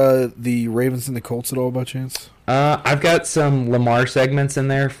about the Ravens and the Colts at all by chance? I've got some Lamar segments in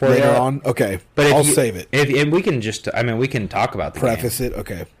there for later on. Okay, but I'll save it. If we can just, we can talk about the preface game. it.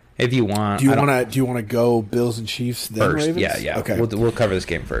 Okay. If you want, do you want to go Bills and Chiefs then first? Ravens? Yeah. Okay, we'll cover this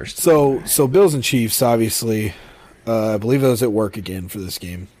game first. So Bills and Chiefs, obviously, I believe I was at work again for this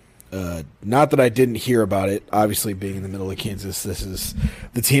game. Not that I didn't hear about it. Obviously, being in the middle of Kansas, this is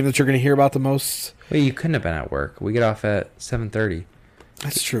the team that you're going to hear about the most. Wait, you couldn't have been at work. We get off at 7:30.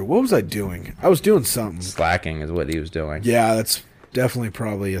 That's true. What was I doing? I was doing something. Slacking is what he was doing. Yeah, that's definitely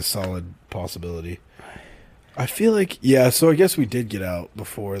probably a solid possibility. I feel like, so I guess we did get out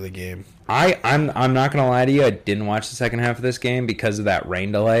before the game. I'm not gonna lie to you, I didn't watch the second half of this game because of that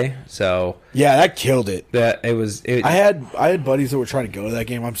rain delay. So yeah, that killed it. I had buddies that were trying to go to that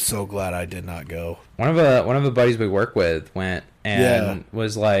game. I'm so glad I did not go. One of the buddies we work with went and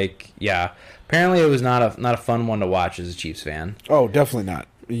was like, apparently it was not a fun one to watch as a Chiefs fan. Oh, definitely not.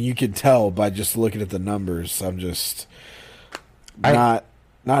 You could tell by just looking at the numbers. I'm just not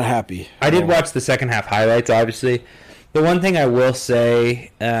happy. I did watch the second half highlights, obviously. The one thing I will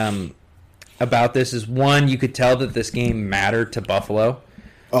say about this is, one, you could tell that this game mattered to Buffalo.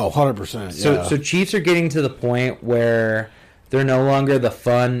 Oh, 100%. So Chiefs are getting to the point where they're no longer the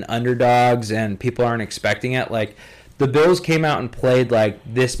fun underdogs and people aren't expecting it. Like, the Bills came out and played like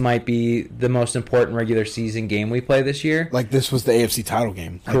this might be the most important regular season game we play this year. Like this was the AFC title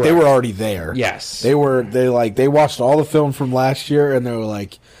game. Like Correct. they were already there. Yes. They watched all the film from last year and they were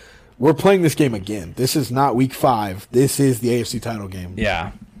like, we're playing this game again. This is not week 5. This is the AFC title game.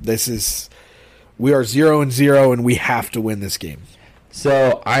 Yeah. We are 0-0 and we have to win this game.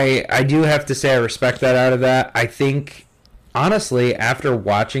 So I do have to say I respect that out of that. I think, honestly, after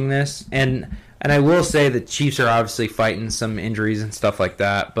watching this, and I will say the Chiefs are obviously fighting some injuries and stuff like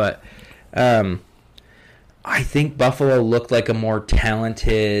that, but I think Buffalo looked like a more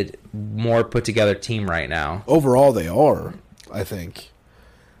talented, more put-together team right now. Overall, they are, I think.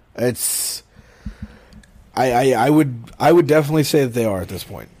 I would definitely say that they are at this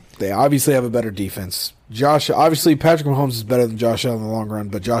point. They obviously have a better defense. Obviously, Patrick Mahomes is better than Josh Allen in the long run,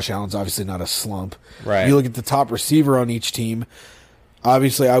 but Josh Allen's obviously not a slump. Right. You look at the top receiver on each team.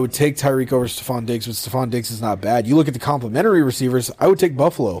 Obviously, I would take Tyreek over Stephon Diggs, but Stephon Diggs is not bad. You look at the complementary receivers, I would take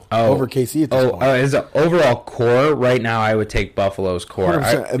Buffalo over KC at this point. As an overall core, right now, I would take Buffalo's core.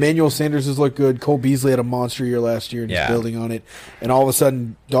 Emmanuel Sanders has looked good. Cole Beasley had a monster year last year and he's building on it. And all of a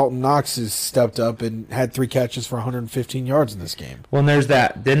sudden, Dalton Knox has stepped up and had 3 catches for 115 yards in this game. Well, and there's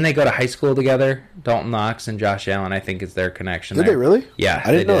that. Didn't they go to high school together? Dalton Knox and Josh Allen, I think, is their connection. Did they really? Yeah.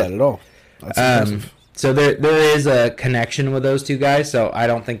 I didn't know that at all. That's impressive. So there is a connection with those two guys, so I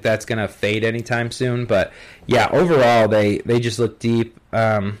don't think that's going to fade anytime soon. But, yeah, overall, they just look deep.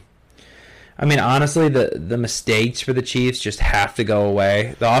 I mean, honestly, the mistakes for the Chiefs just have to go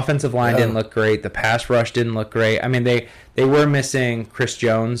away. The offensive line didn't look great. The pass rush didn't look great. I mean, they were missing Chris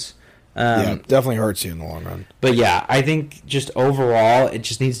Jones. Definitely hurts you in the long run. But, yeah, I think just overall, it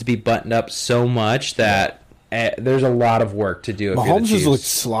just needs to be buttoned up so much that there's a lot of work to do. Mahomes has looked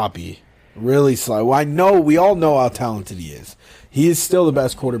sloppy. Really slow. Well, we all know how talented he is. He is still the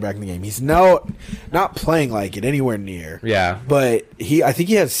best quarterback in the game. He's not playing like it anywhere near. Yeah. But I think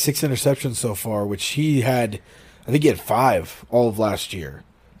he has 6 interceptions so far, which he had 5 all of last year.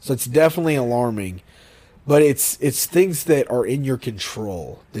 So it's definitely alarming. But it's things that are in your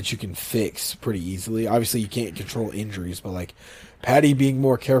control that you can fix pretty easily. Obviously, you can't control injuries, but like Patty being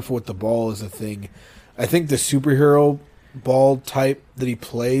more careful with the ball is a thing. I think the superhero ball type that he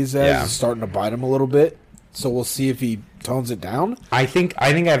plays as is starting to bite him a little bit. So we'll see if he tones it down. I think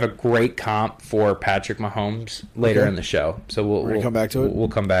I have a great comp for Patrick Mahomes later in the show. So we'll come back to it. We'll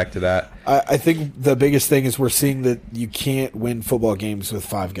come back to that. I think the biggest thing is we're seeing that you can't win football games with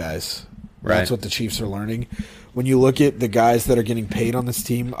 5 guys. Right. That's what the Chiefs are learning. When you look at the guys that are getting paid on this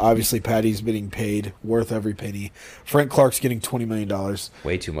team, obviously Patty's getting paid, worth every penny. Frank Clark's getting $20 million.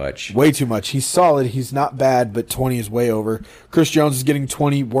 Way too much. Way too much. He's solid. He's not bad, but 20 is way over. Chris Jones is getting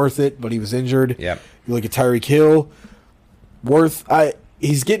 20, worth it, but he was injured. Yep. You look at Tyreek Hill,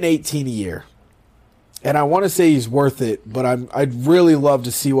 he's getting 18 a year. And I want to say he's worth it, but I'd really love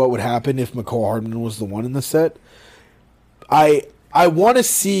to see what would happen if McCole Hardman was the one in the set. I want to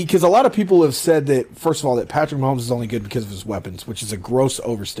see, because a lot of people have said that, first of all, that Patrick Mahomes is only good because of his weapons, which is a gross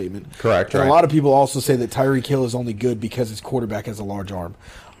overstatement. Correct. And a lot of people also say that Tyreek Hill is only good because his quarterback has a large arm.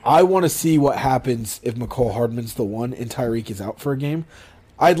 I want to see what happens if McCole Hardman's the one and Tyreek is out for a game.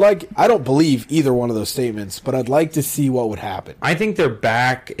 I don't believe either one of those statements, but I'd like to see what would happen. I think their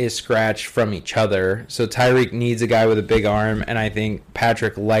back is scratched from each other. So Tyreek needs a guy with a big arm, and I think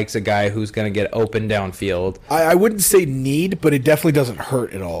Patrick likes a guy who's going to get open downfield. I wouldn't say need, but it definitely doesn't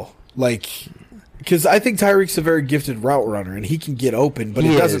hurt at all. Because I think Tyreek's a very gifted route runner, and he can get open, but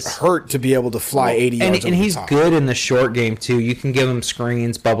it doesn't hurt to be able to fly 80 yards. And he's good in the short game too. You can give him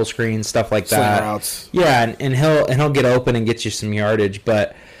screens, bubble screens, stuff like that. Sling routes. Yeah, and he'll get open and get you some yardage.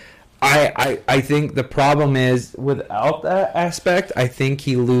 But I think the problem is without that aspect, I think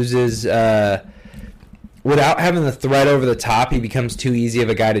he loses. Without having the threat over the top, he becomes too easy of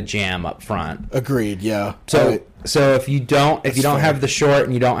a guy to jam up front. Agreed. Yeah. So if you don't have the short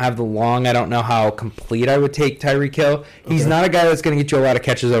and you don't have the long, I don't know how complete I would take Tyreek Hill. He's not a guy that's going to get you a lot of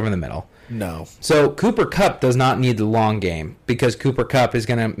catches over the middle. No. So Cooper Kupp does not need the long game because Cooper Kupp is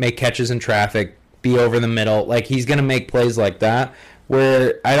going to make catches in traffic, be over the middle. Like, he's going to make plays like that,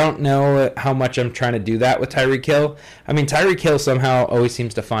 where I don't know how much I'm trying to do that with Tyreek Hill. I mean, Tyreek Hill somehow always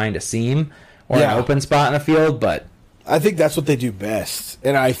seems to find a seam or an open spot in the field, but I think that's what they do best.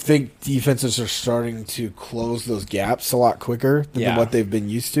 And I think defenses are starting to close those gaps a lot quicker than what they've been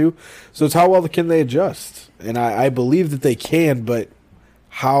used to. So it's how well can they adjust? And I believe that they can, but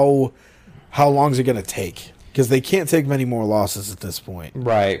how long is it going to take? Because they can't take many more losses at this point.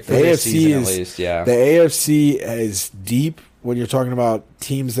 Right. For the AFC at least, yeah. The AFC is deep when you're talking about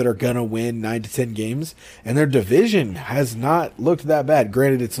teams that are going to win 9 to 10 games, and their division has not looked that bad.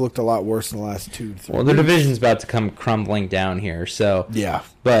 Granted, it's looked a lot worse in the last 2 to 3 weeks. Well, their division's about to come crumbling down here, so yeah.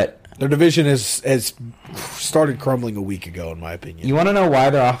 But their division has started crumbling a week ago, in my opinion. You want to know why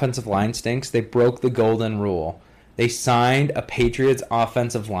their offensive line stinks? They broke the golden rule. They signed a Patriots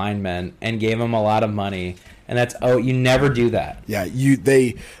offensive lineman and gave him a lot of money, and you never do that. Yeah,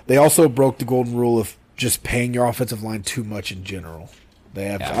 they also broke the golden rule of just paying your offensive line too much in general. They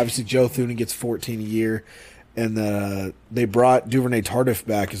have obviously Joe Thuney gets $14 a year, and they brought Duvernay Tardif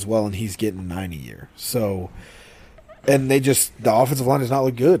back as well, and he's getting $9 a year. So, and the offensive line does not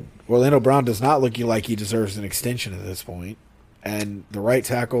look good. Orlando Brown does not look like he deserves an extension at this point, and the right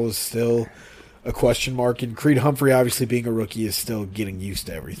tackle is still a question mark. And Creed Humphrey, obviously being a rookie, is still getting used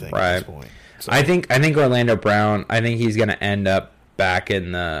to everything at this point. So, I think Orlando Brown. I think he's going to end up back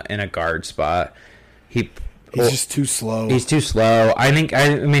in a guard spot. He's just too slow. He's too slow. I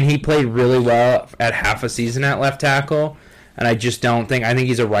mean, he played really well at half a season at left tackle, and I just don't think. I think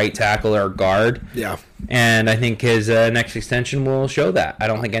he's a right tackle or a guard. Yeah. And I think his next extension will show that. I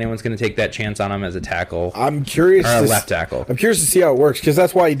don't think anyone's going to take that chance on him as a tackle. I'm curious. Or a left tackle. I'm curious to see how it works, because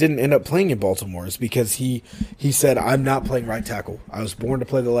that's why he didn't end up playing in Baltimore. Is because he said, "I'm not playing right tackle. I was born to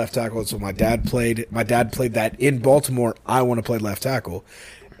play the left tackle. It's what my dad played. My dad played that in Baltimore. I want to play left tackle."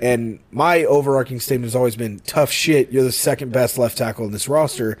 And my overarching statement has always been, tough shit, you're the second best left tackle in this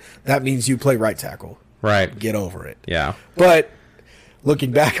roster. That means you play right tackle. Right. Get over it. Yeah. But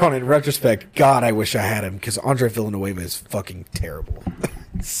looking back on it in retrospect, God, I wish I had him, because Andre Villanueva is fucking terrible.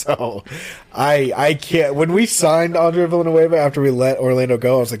 So I can't. When we signed Andre Villanueva after we let Orlando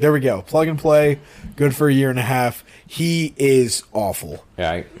go, I was like, there we go. Plug and play. Good for a year and a half. He is awful.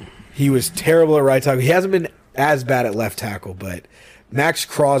 Yeah. He was terrible at right tackle. He hasn't been as bad at left tackle, but Max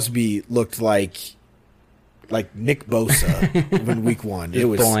Crosby looked like Nick Bosa in week one. It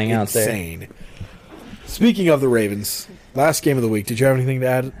was insane. Speaking of the Ravens, last game of the week, did you have anything to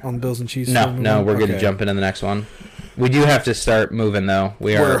add on the Bills and Chiefs? No, we're going to jump into the next one. We do have to start moving, though.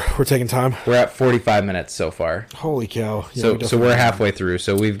 We're taking time. We're at 45 minutes so far. Holy cow! Yeah, so we're halfway through.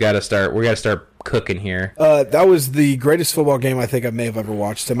 So we've got to start. We got to start cooking here. That was the greatest football game I think I may have ever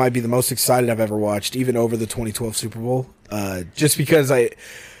watched. It might be the most excited I've ever watched, even over the 2012 Super Bowl. Just because I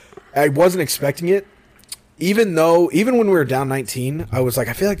wasn't expecting it. Even when we were down 19, I was like,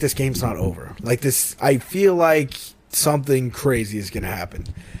 I feel like this game's not over. Like this, I feel like something crazy is going to happen,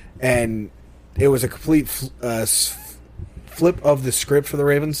 and it was a complete flip of the script for the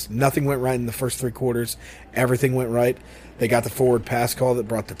Ravens. Nothing went right in the first three quarters. Everything went right. They got the forward pass call that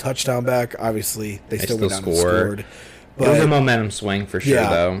brought the touchdown back. Obviously, they still went down and scored. But it was a momentum swing for sure,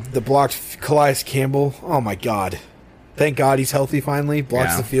 though. The blocked Calais Campbell. Oh my God! Thank God he's healthy finally.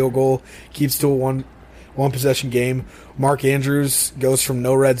 Blocks the field goal. Keeps to a one possession game. Mark Andrews goes from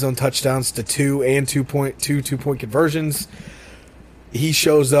no red zone touchdowns to two-point conversions. He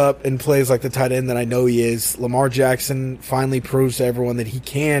shows up and plays like the tight end that I know he is. Lamar Jackson finally proves to everyone that he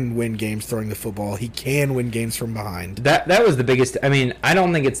can win games throwing the football. He can win games from behind. That was the biggest. I mean, I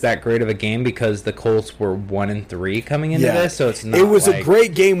don't think it's that great of a game because the Colts were 1-3 coming into this, so it's not. It was a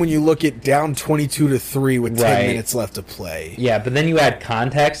great game when you look at down 22-3 with 10 minutes left to play. Yeah, but then you add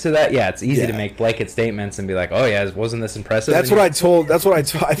context to that. Yeah, it's easy to make blanket statements and be like, "Oh yeah, wasn't this impressive?" That's what I told. I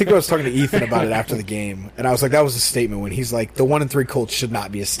think I was talking to Ethan about it after the game, and I was like, "That was a statement." When he's like, "The 1-3 Colts should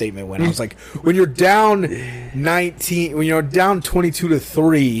not be a statement win." I was like, when you're down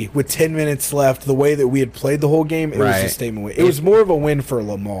 22-3 with 10 minutes left, the way that we had played the whole game, it was a statement win. It was more of a win for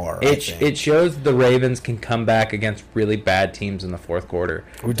Lamar. It shows the Ravens can come back against really bad teams in the fourth quarter.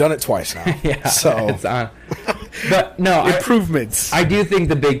 We've done it twice now. Yeah, so it's on. But no, improvements. I do think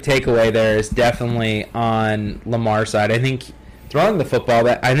the big takeaway there is definitely on Lamar's side. I think throwing the football,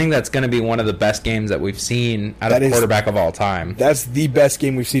 I think that's going to be one of the best games that we've seen out of a quarterback of all time. That's the best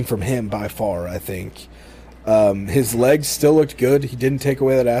game we've seen from him by far, I think. His legs still looked good. He didn't take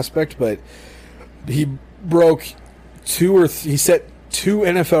away that aspect, but he broke he set two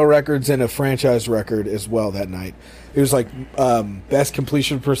NFL records and a franchise record as well that night. It was like best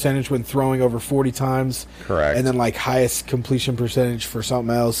completion percentage when throwing over 40 times. Correct. And then like highest completion percentage for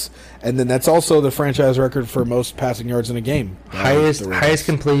something else. And then that's also the franchise record for most passing yards in a game. Highest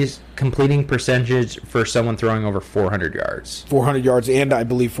completing percentage for someone throwing over 400 yards. 400 yards and I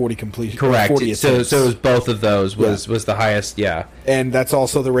believe 40 completion. Correct. 40 so it was both of those was the highest, And that's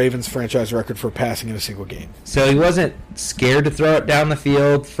also the Ravens franchise record for passing in a single game. So he wasn't scared to throw it down the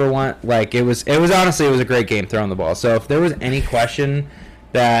field for one. Like it was honestly a great game throwing the ball. So if there was any question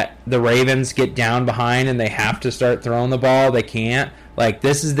that the Ravens get down behind and they have to start throwing the ball, they can't. Like,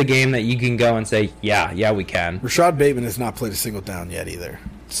 this is the game that you can go and say, yeah, we can. Rashad Bateman has not played a single down yet either.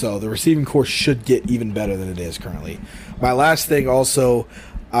 So the receiving core should get even better than it is currently. My last thing also,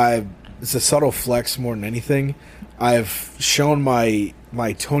 it's a subtle flex more than anything. I've shown my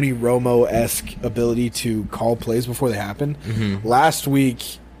Tony Romo-esque ability to call plays before they happen. Mm-hmm. Last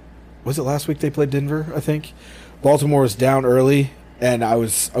week they played Denver, I think? Baltimore was down early, and I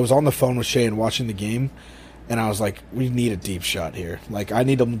was on the phone with Shane watching the game, and I was like, we need a deep shot here. Like, I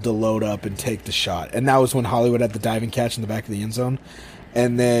need them to load up and take the shot. And that was when Hollywood had the diving catch in the back of the end zone.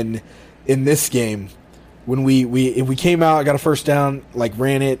 And then in this game, when we came out, got a first down, like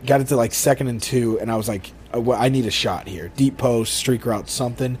ran it, got it to like 2nd and 2, and I was like, I need a shot here. Deep post, streak route,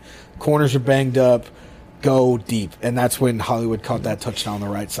 something. Corners are banged up, go deep. And that's when Hollywood caught that touchdown on the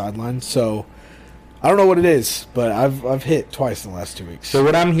right sideline. So I don't know what it is, but I've hit twice in the last 2 weeks. So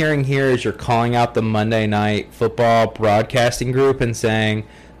what I'm hearing here is you're calling out the Monday Night Football broadcasting group and saying,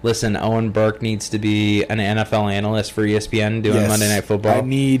 listen, Owen Burke needs to be an NFL analyst for ESPN doing Monday Night Football. I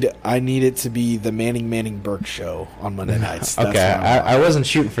need it to be the Manning Burke show on Monday nights. That's Okay, I wasn't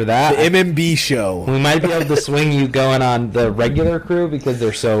shooting for that. the MMB show. We might be able to swing you going on the regular crew because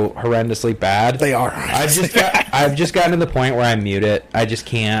they're so horrendously bad. They are. I've just gotten to the point where I mute it. I just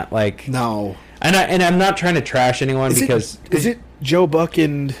can't No. And I'm not trying to trash anyone because is it Joe Buck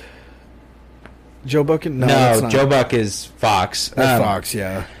and Joe Buck and no Joe Buck is Fox. That's Fox,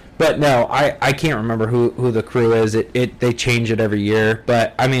 yeah. But no, I can't remember who the crew is. They change it every year.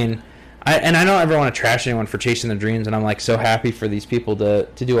 But I mean, I don't ever want to trash anyone for chasing their dreams, and I'm like so happy for these people to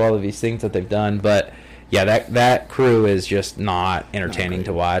do all of these things that they've done. But yeah, that crew is just not entertaining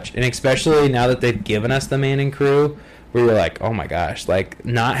to watch, and especially now that they've given us the Manning crew. We were like, oh my gosh,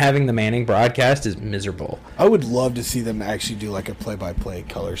 not having the Manning broadcast is miserable. I would love to see them actually do a play-by-play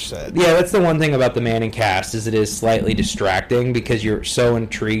color set. Yeah, that's the one thing about the Manning cast is it is slightly distracting because you're so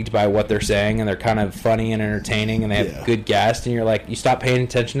intrigued by what they're saying and they're kind of funny and entertaining and they have good guests and you're like, you stop paying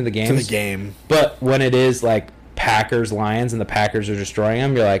attention to the games. To the game. But when it is Packers Lions and the Packers are destroying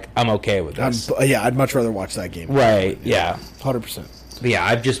them, you're like, I'm okay with this. I'd much rather watch that game. Right, yeah. 100%. But yeah,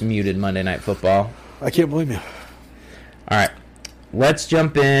 I've just muted Monday Night Football. I can't blame you. All right, let's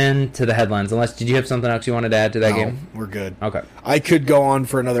jump into the headlines. Did you have something else you wanted to add to that game? We're good. Okay. I could go on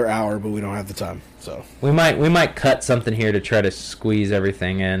for another hour, but we don't have the time. So we might cut something here to try to squeeze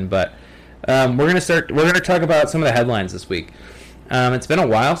everything in, but we're gonna talk about some of the headlines this week. It's been a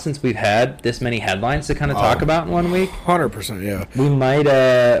while since we've had this many headlines to kind of talk about in 1 week. 100%, yeah.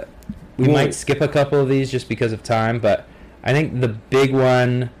 We might skip a couple of these just because of time, but I think the big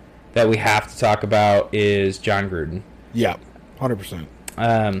one that we have to talk about is John Gruden. Yeah, 100%.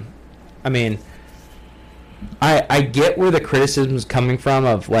 I mean, I get where the criticism is coming from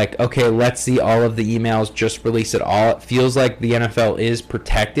of okay, let's see all of the emails, just release it all. It feels like the NFL is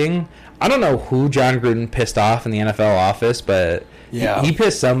protecting. I don't know who John Gruden pissed off in the NFL office, but he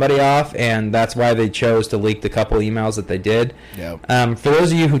pissed somebody off, and that's why they chose to leak the couple emails that they did. Yeah. For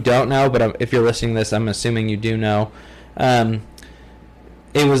those of you who don't know, but if you're listening to this, I'm assuming you do know,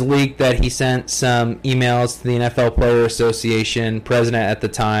 it was leaked that he sent some emails to the NFL Player Association president at the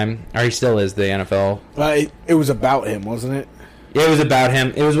time, or he still is the NFL. It was about him, wasn't it? Yeah, it was about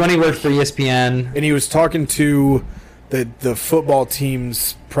him. It was when he worked for ESPN. And he was talking to the football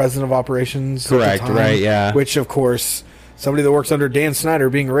team's president of operations. Correct, at the time, right, yeah. Which, of course, somebody that works under Dan Snyder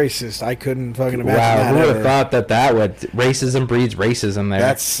being racist, I couldn't fucking imagine that. Wow, who would have thought that would racism breeds racism there.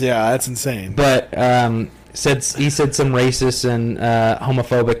 That's insane. But he said some racist and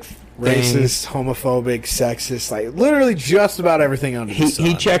homophobic things. Racist, homophobic, sexist, literally just about everything under the sun.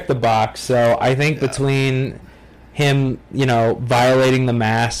 He checked the box. So I think between him, violating the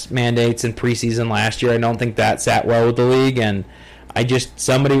mask mandates in preseason last year, I don't think that sat well with the league. And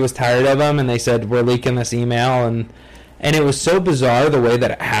somebody was tired of him, and they said, we're leaking this email. And it was so bizarre the way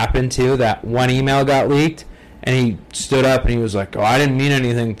that it happened, too, that one email got leaked. And he stood up and he was like, oh, I didn't mean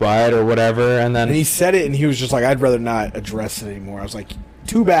anything by it or whatever. And he said it and he was just like, I'd rather not address it anymore. I was like,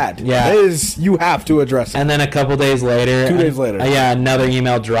 too bad. Yeah. You have to address it. And then a couple days later. 2 days later. Another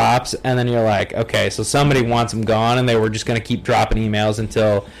email drops. And then you're like, okay, so somebody wants him gone. And they were just going to keep dropping emails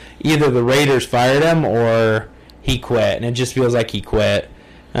until either the Raiders fired him or he quit. And it just feels like he quit.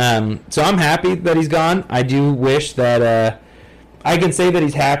 So I'm happy that he's gone. I do wish that... I can say that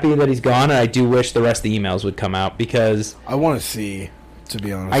he's happy that he's gone, and I do wish the rest of the emails would come out because I want to see, to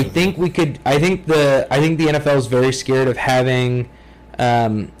be honest. I think the NFL is very scared of having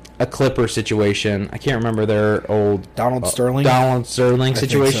a Clipper situation. I can't remember their old Donald Sterling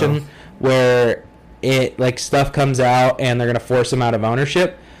situation where it stuff comes out and they're going to force him out of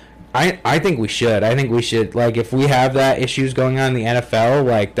ownership. I think we should. I think we should if we have that issues going on in the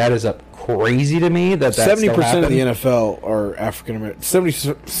NFL, that is crazy to me that 70% of the NFL are African American.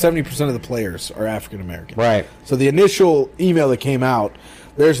 70% of the players are African American. Right. So the initial email that came out,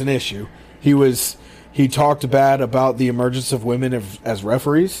 there's an issue. He talked bad about the emergence of women as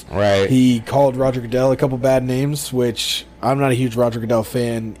referees. Right. He called Roger Goodell a couple bad names, which I'm not a huge Roger Goodell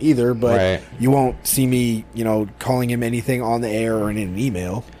fan either, but you won't see me, calling him anything on the air or in an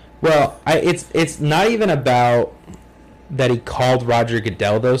email. Well, it's not even about that he called Roger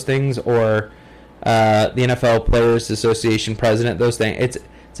Goodell those things or the NFL Players Association president those things.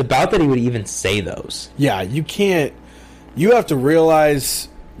 It's about that he would even say those. Yeah, you can't. You have to realize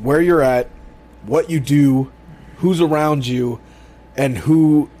where you're at, what you do, who's around you, and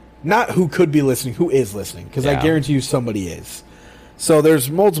who could be listening, who is listening. Because I guarantee you somebody is. So there's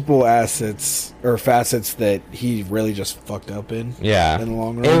multiple assets or facets that he really just fucked up in. Yeah. In the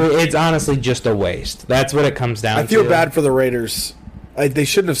long run. It's honestly just a waste. That's what it comes down to. I feel bad for the Raiders. They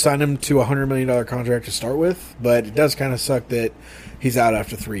shouldn't have signed him to a $100 million contract to start with, but it does kind of suck that he's out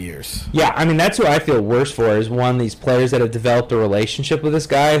after 3 years. Yeah, I mean, that's who I feel worse for is, one, these players that have developed a relationship with this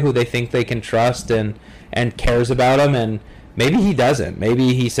guy who they think they can trust and cares about him, and maybe he doesn't.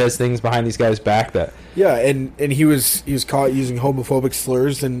 Maybe he says things behind these guys' back that... Yeah, and he was caught using homophobic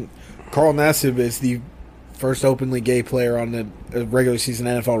slurs, and Carl Nassib is the first openly gay player on the regular season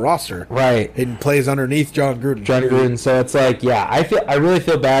NFL roster. Right. And plays underneath John Gruden. So it's like, yeah, I really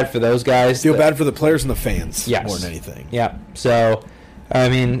feel bad for those guys. Feel bad for the players and the fans more than anything. Yeah. So, I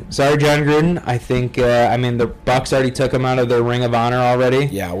mean, sorry, John Gruden. I think, the Bucs already took him out of their Ring of Honor already.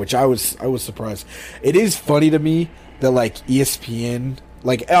 Yeah, which I was surprised. It is funny to me that, like, ESPN...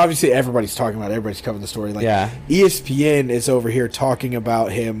 Like, obviously, everybody's talking about it. Everybody's covering the story. Like, yeah. ESPN is over here talking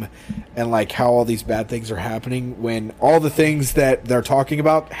about him and, like, how all these bad things are happening when all the things that they're talking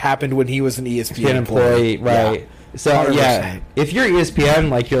about happened when he was an ESPN employee. Right. Yeah. So, 100%. yeah, if you're ESPN,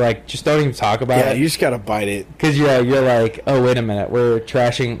 like, you're like, just don't even talk about it. Yeah, you just got to bite it. Because you're like, oh, wait a minute, we're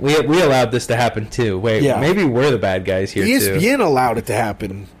trashing. We allowed this to happen, too. Wait, maybe we're the bad guys here, ESPN too. ESPN allowed it to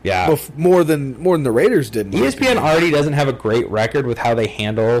happen. Yeah. More than the Raiders did. ESPN already doesn't have a great record with how they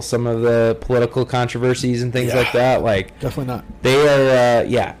handle some of the political controversies and things like that. Like, definitely not. They are,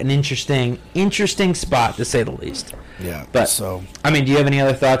 an interesting spot, to say the least. Yeah. But, so, I mean, do you have any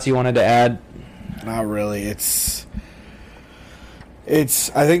other thoughts you wanted to add? Not really. I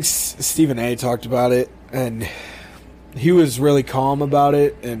think Stephen A. talked about it, and he was really calm about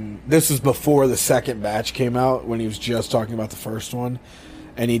it, and this was before the second batch came out, when he was just talking about the first one,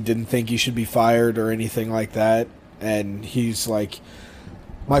 and he didn't think he should be fired or anything like that, and he's like,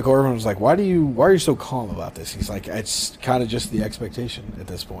 Michael Irvin was like, why are you so calm about this? He's like, it's kind of just the expectation at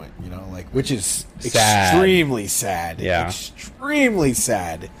this point, like, which is sad. Extremely sad. Yeah. Extremely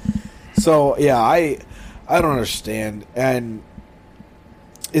sad. So, yeah, I don't understand, and...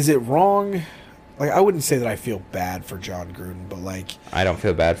 Is it wrong? Like, I wouldn't say that I feel bad for John Gruden, but, like... I don't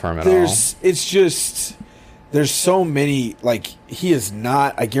feel bad for him at all. It's just... There's so many... Like, he is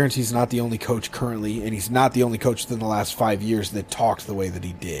not... I guarantee he's not the only coach currently, and he's not the only coach within the last 5 years that talked the way that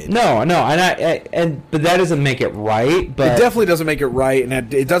he did. No, but that doesn't make it right, but... It definitely doesn't make it right,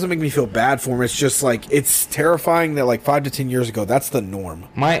 and it doesn't make me feel bad for him. It's just, like, it's terrifying that, like, 5 to 10 years ago, that's the norm.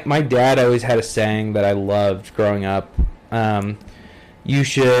 My dad always had a saying that I loved growing up. You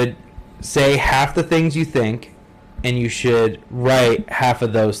should say half the things you think, and you should write half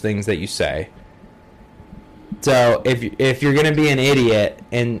of those things that you say. So if you're going to be an idiot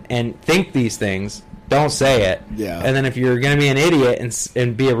and think these things, don't say it. Yeah. And then if you're going to be an idiot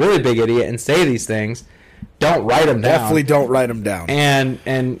and be a really big idiot and say these things, don't write them down. Definitely don't write them down. And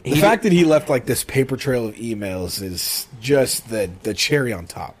the fact that he left like this paper trail of emails is just the cherry on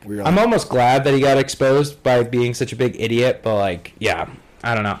top. I'm almost glad that he got exposed by being such a big idiot, but like, yeah,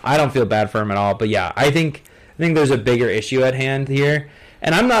 I don't know. I don't feel bad for him at all, but yeah, I think there's a bigger issue at hand here.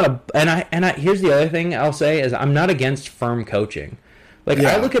 And I'm not here's the other thing I'll say is I'm not against firm coaching. Like,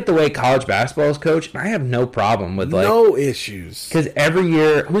 I look at the way college basketball is coached, and I have no problem with, like... No issues. Because every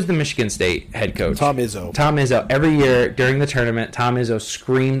year... Who's the Michigan State head coach? Tom Izzo. Tom Izzo. Every year during the tournament, Tom Izzo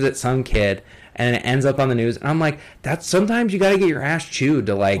screams at some kid, and it ends up on the news. And I'm like, sometimes you got to get your ass chewed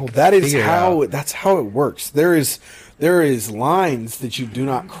to, like, that's how it works. There is lines that you do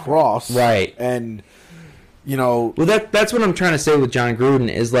not cross. Right. And, you know... Well, that's what I'm trying to say with John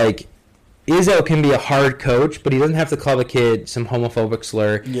Gruden is, like... Izzo can be a hard coach, but he doesn't have to call the kid some homophobic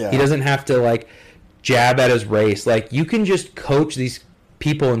slur. Yeah. He doesn't have to, like, jab at his race. Like, you can just coach these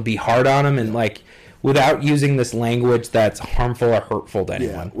people and be hard on them and, like, without using this language that's harmful or hurtful to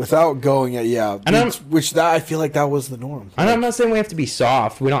anyone. Yeah, without going at, I feel like that was the norm. And I'm not saying we have to be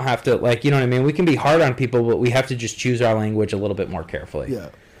soft. We don't have to, like, you know what I mean? We can be hard on people, but we have to just choose our language a little bit more carefully.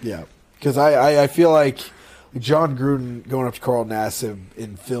 Yeah. Because I feel like... John Gruden going up to Carl Nassib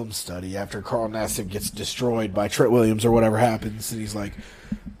in film study after Carl Nassib gets destroyed by Trent Williams or whatever happens, and he's like,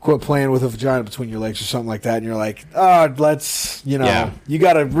 quit playing with a vagina between your legs or something like that, and you're like, you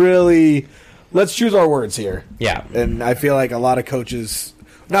got to really, let's choose our words here. Yeah. And I feel like some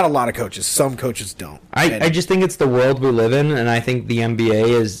coaches don't. I just think it's the world we live in, and I think the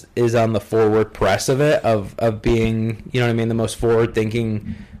NBA is on the forward press of it, of being, you know what I mean, the most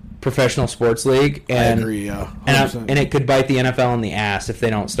forward-thinking professional sports league, and I agree, and it could bite the NFL in the ass if they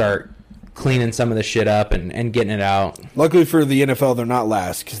don't start cleaning some of the shit up and getting it out. Luckily for the NFL, they're not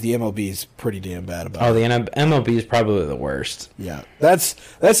last because the MLB is pretty damn bad about it. Oh, the MLB is probably the worst. Yeah, that's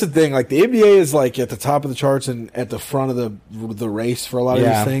the thing. Like the NBA is like at the top of the charts and at the front of the race for a lot of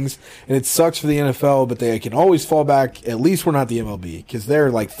these things, and it sucks for the NFL. But they can always fall back. At least we're not the MLB because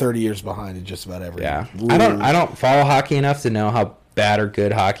they're like 30 years behind in just about everything. Yeah, I don't follow hockey enough to know how bad or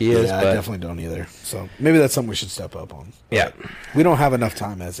good hockey is. Yeah, but I definitely don't either. So maybe that's something we should step up on. Yeah, we don't have enough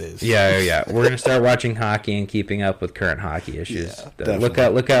time as is. Yeah. We're gonna start watching hockey and keeping up with current hockey issues. Yeah,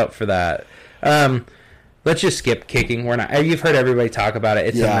 look out for that. Let's just skip kicking. We're not. You've heard everybody talk about it.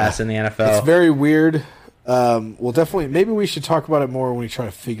 It's a mess in the NFL. It's very weird. We'll definitely. Maybe we should talk about it more when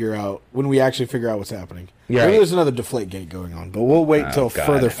we actually figure out what's happening. Yeah, maybe there's another Deflategate going on, but we'll wait until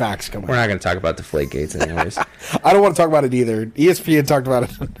further facts come out. We're not going to talk about Deflategates anyways. I don't want to talk about it either. ESPN talked about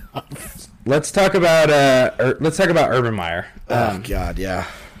it enough. Let's talk about Urban Meyer. Oh God, yeah.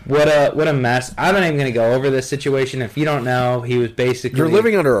 What a mess. I'm not even going to go over this situation. If you don't know, he was basically... You're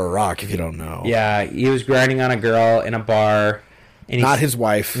living under a rock if you don't know. Yeah, he was grinding on a girl in a bar. And not his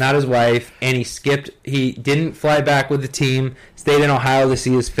wife. Not his wife. And he didn't fly back with the team, stayed in Ohio to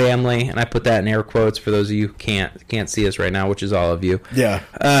see his family. And I put that in air quotes for those of you who can't see us right now, which is all of you. Yeah.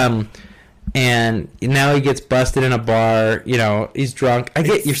 And now he gets busted in a bar. You know, he's drunk. I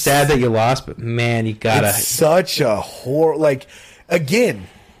get you're sad that you lost, but man, you gotta... It's such a horror... Like, again...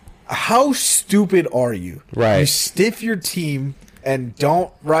 How stupid are you? Right. You stiff your team and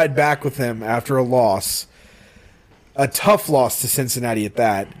don't ride back with them after a loss. A tough loss to Cincinnati at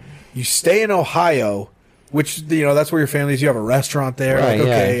that. You stay in Ohio, which, you know, that's where your family is. You have a restaurant there. Right, like,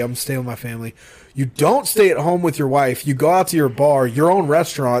 okay, I'm staying with my family. You don't stay at home with your wife. You go out to your bar, your own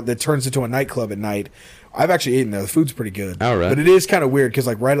restaurant that turns into a nightclub at night. I've actually eaten there. The food's pretty good. Oh, right. But it is kind of weird because,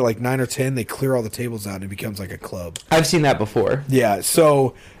 like, right at, like, 9 or 10, they clear all the tables out and it becomes, like, a club. I've seen that before. Yeah,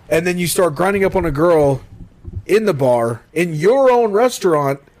 so... And then you start grinding up on a girl in the bar, in your own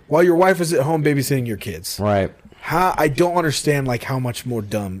restaurant, while your wife is at home babysitting your kids. Right. I don't understand, like, how much more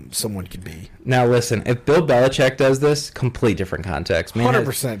dumb someone could be. Now, listen, if Bill Belichick does this, complete different context. 100%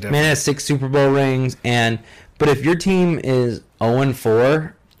 different. Man has 6 Super Bowl rings, but if your team is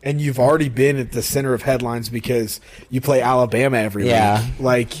 0-4... And you've already been at the center of headlines because you play Alabama every week.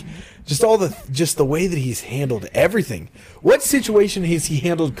 Like... Just the way that he's handled everything. What situation has he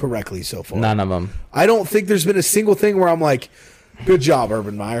handled correctly so far? None of them. I don't think there's been a single thing where I'm like, good job,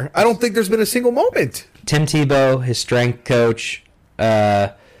 Urban Meyer. I don't think there's been a single moment. Tim Tebow, his strength coach,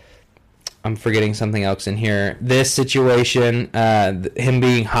 I'm forgetting something else in here. This situation, him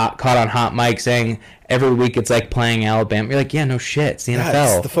being caught on hot mic saying every week it's like playing Alabama. You're like, yeah, no shit. It's the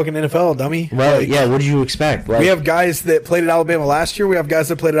NFL. It's the fucking NFL, dummy. Right, like, yeah, what did you expect? Like, we have guys that played at Alabama last year. We have guys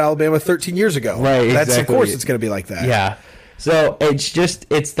that played at Alabama 13 years ago. Right, exactly. Of course it's going to be like that. Yeah. So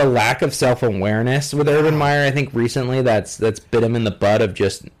it's the lack of self-awareness with Urban Meyer. I think recently that's bit him in the butt of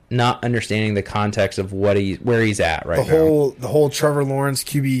just not understanding the context of where he's at right now. The whole Trevor Lawrence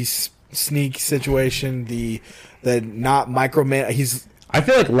QB sneak situation, the not microman. I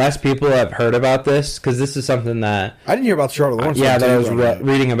feel like less people have heard about this because this is something that I didn't hear about Trevor Lawrence. That I was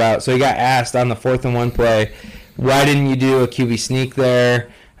reading about. So he got asked on the 4th-and-1 play, why didn't you do a QB sneak there?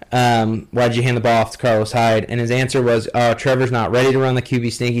 Why'd you hand the ball off to Carlos Hyde? And his answer was, Trevor's not ready to run the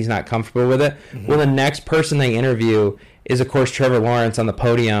QB sneak. He's not comfortable with it. Mm-hmm. Well, the next person they interview is, of course, Trevor Lawrence on the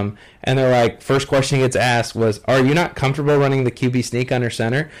podium. And they're like, first question he gets asked was, are you not comfortable running the QB sneak under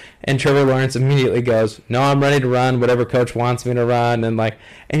center? And Trevor Lawrence immediately goes, no, I'm ready to run whatever coach wants me to run. And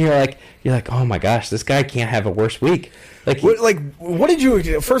you're like, oh my gosh, this guy can't have a worse week. What did you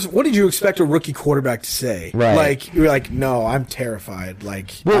expect a rookie quarterback to say? Right. Like, you're like, no, I'm terrified.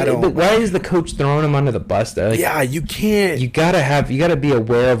 Like, well, I don't. But why is the coach throwing him under the bus there? Like, yeah, you can't. You gotta be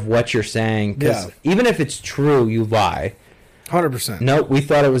aware of what you're saying because even if it's true, you lie. 100%. Nope, we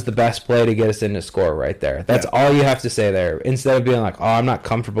thought it was the best play to get us in to score right there. That's all you have to say there. Instead of being like, oh, I'm not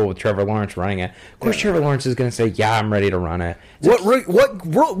comfortable with Trevor Lawrence running it. Of course, Trevor Lawrence is going to say, yeah, I'm ready to run it.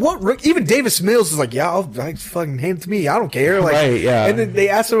 What even Davis Mills is like, yeah, I'll fucking hand it to me. I don't care. Like, right, yeah. And then they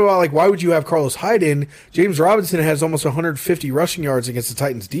asked him about, like, why would you have Carlos Hyde in? James Robinson has almost 150 rushing yards against the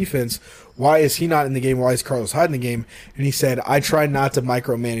Titans defense. Why is he not in the game? Why is Carlos Hyde in the game? And he said, I try not to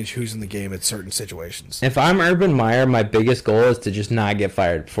micromanage who's in the game at certain situations. If I'm Urban Meyer, my biggest goal is to just not get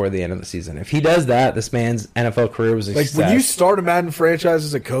fired before the end of the season. If he does that, this man's NFL career was a success. When you start a Madden franchise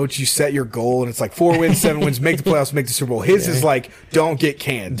as a coach, you set your goal, and it's like 4 wins, 7 wins, make the playoffs, make the Super Bowl. His is like, don't get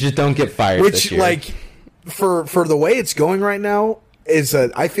canned. Just don't get fired this year. Like, for the way it's going right now,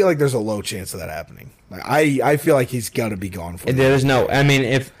 I feel like there's a low chance of that happening. Like, I feel like he's got to be gone for There's no. I mean,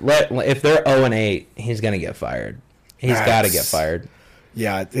 if they're 0-8, he's gonna get fired. He's got to get fired.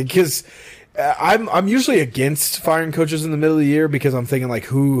 Yeah, because I'm usually against firing coaches in the middle of the year because I'm thinking like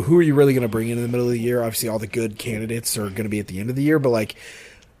who are you really going to bring in the middle of the year? Obviously, all the good candidates are going to be at the end of the year, but like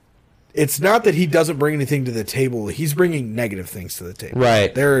it's not that he doesn't bring anything to the table; he's bringing negative things to the table.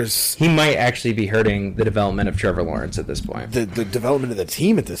 Right. He might actually be hurting the development of Trevor Lawrence at this point. The development of the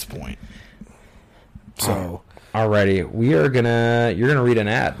team at this point. So. Alrighty, you're gonna read an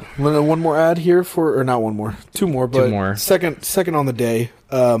ad. One more ad here or not one more, two more, but 2 more. Second on the day.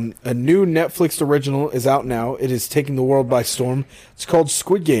 A new Netflix original is out now. It is taking the world by storm. It's called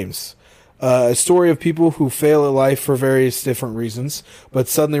Squid Games. A story of people who fail at life for various different reasons, but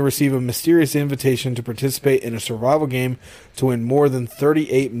suddenly receive a mysterious invitation to participate in a survival game to win more than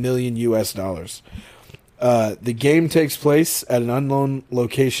 $38 million US. The game takes place at an unknown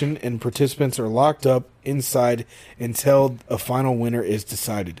location, and participants are locked up inside until a final winner is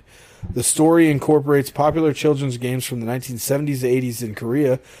decided. The story incorporates popular children's games from the 1970s and 80s in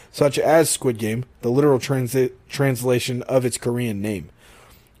Korea, such as Squid Game, the literal translation of its Korean name,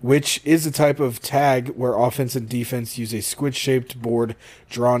 which is a type of tag where offense and defense use a squid-shaped board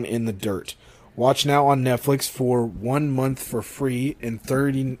drawn in the dirt. Watch now on Netflix for 1 month for free and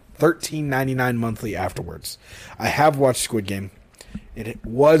 $13.99 monthly afterwards. I have watched Squid Game. It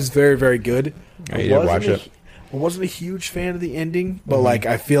was very, very good. You did watch it. I wasn't a huge fan of the ending, but like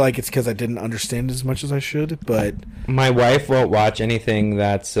I feel like it's because I didn't understand as much as I should. But my wife won't watch anything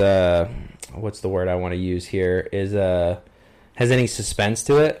that's what's the word I want to use here is has any suspense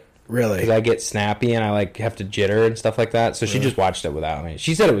to it. Really? Because I get snappy and I like have to jitter and stuff like that. So she just watched it without me.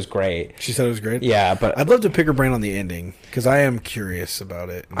 She said it was great. She said it was great? Yeah, but I'd love to pick her brain on the ending because I am curious about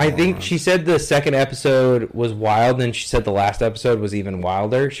it. I think she said the second episode was wild, and she said the last episode was even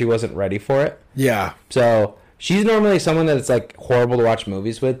wilder. She wasn't ready for it. Yeah. So she's normally someone that it's like horrible to watch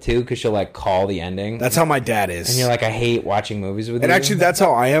movies with too, because she'll like call the ending. That's how my dad is. And you're like, I hate watching movies with you. And actually, that's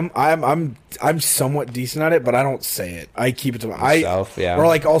how I am. I'm somewhat decent at it, but I don't say it. I keep it to myself. Yeah. Or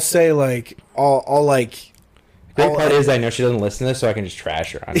like I'll say like I'll like. The great part is I know she doesn't listen to this, so I can just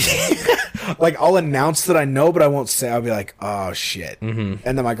trash her on it. Like I'll announce that I know, but I won't say. I'll be like, "Oh shit," and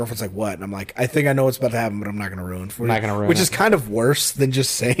then my girlfriend's like, "What?" And I'm like, "I think I know what's about to happen, but I'm not going to ruin it for you." Not going to ruin which it. is kind of worse than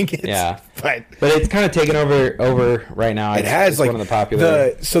just saying it. Yeah, but it's kind of taken over right now. It has it's like one of the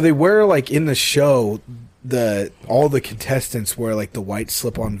popular. So they wear like in the show. All the contestants wear like the white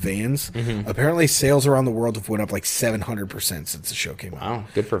slip-on Vans. Apparently, sales around the world have went up like 700% since the show came out. Wow,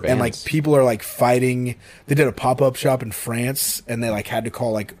 good for Vans. And like people are like fighting. They did a pop-up shop in France, and they like had to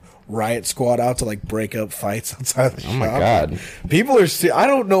call like riot squad out to like break up fights outside the shop. Oh my god, people are. I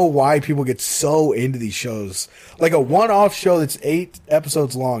don't know why people get so into these shows. Like a one-off show that's 8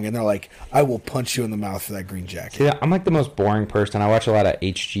 episodes long, and they're like, "I will punch you in the mouth for that green jacket." See, I'm like the most boring person. I watch a lot of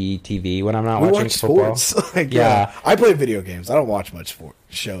HGTV when I'm not watching football. Sports. Like, yeah, I play video games. I don't watch much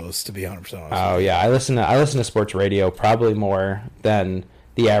shows, to be 100% honest. Oh yeah, I listen to sports radio probably more than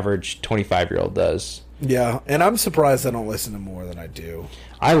the average 25-year-old does. Yeah, and I'm surprised I don't listen to more than I do.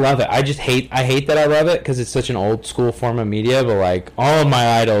 I love it. I hate that I love it because it's such an old school form of media. But like all of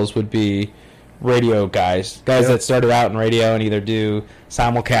my idols would be radio guys that started out in radio and either do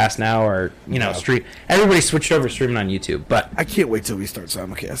simulcast now or stream. Everybody switched over to streaming on YouTube. But I can't wait till we start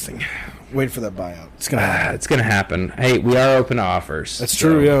simulcasting. Wait for that buyout. It's gonna happen. It's gonna happen. Hey, we are open to offers. That's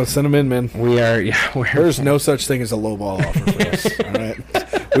true. Yeah, send them in, man. We are. Yeah, there's no such thing as a lowball offer for us. All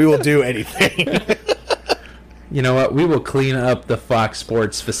right, we will do anything. You know what? We will clean up the Fox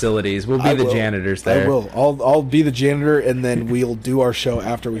Sports facilities. We'll be the janitors there. I will. I'll be the janitor, and then we'll do our show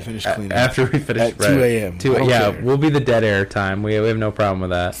after we finish cleaning. After we finish at 2 a.m. We'll be the dead air time. We have no problem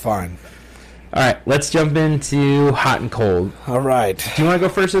with that. Fine. All right, let's jump into hot and cold. All right. Do you want to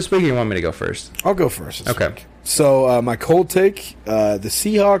go first this week, or you want me to go first? I'll go first this week. Okay. So my cold take: the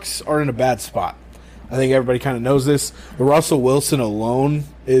Seahawks are in a bad spot. I think everybody kind of knows this. But Russell Wilson alone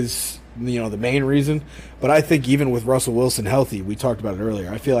is the main reason. But I think even with Russell Wilson healthy, we talked about it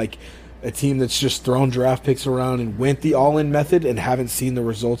earlier, I feel like a team that's just thrown draft picks around and went the all-in method and haven't seen the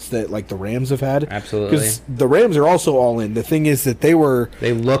results that like the Rams have had. Absolutely. Because the Rams are also all-in. The thing is that they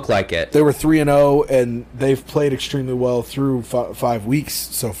look like it. They were 3-0, and they've played extremely well through 5 weeks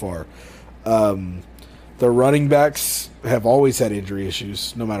so far. The running backs have always had injury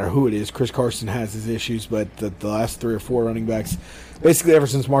issues, no matter who it is. Chris Carson has his issues, but the last 3 or 4 running backs, basically ever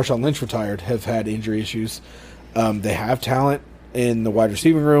since Marshawn Lynch retired, have had injury issues. They have talent in the wide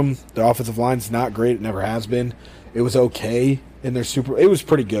receiving room. The offensive line's not great. It never has been. It was okay in their it was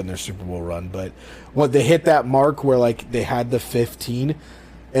pretty good in their Super Bowl run, but when they hit that mark where like they had the 15,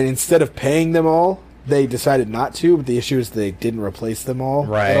 and instead of paying them all, they decided not to. But the issue is they didn't replace them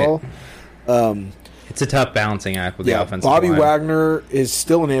all at all. It's a tough balancing act with the offensive Bobby line. Wagner is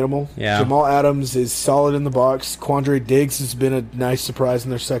still an animal. Yeah. Jamal Adams is solid in the box. Quandre Diggs has been a nice surprise in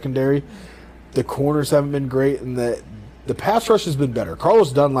their secondary. The corners haven't been great, and the pass rush has been better.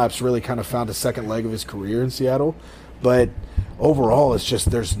 Carlos Dunlap's really kind of found a second leg of his career in Seattle, but overall, it's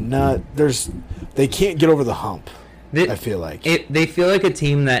just they can't get over the hump. I feel like they feel like a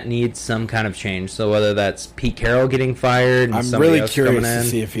team that needs some kind of change. So whether that's Pete Carroll getting fired, and I'm somebody really else curious coming in, to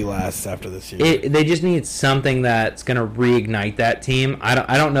see if he lasts after this year. They just need something that's going to reignite that team.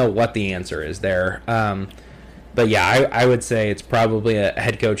 I don't know what the answer is there. But yeah, I would say it's probably a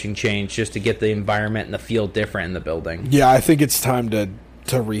head coaching change just to get the environment and the feel different in the building. Yeah, I think it's time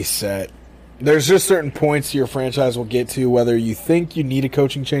to reset. There's just certain points your franchise will get to, whether you think you need a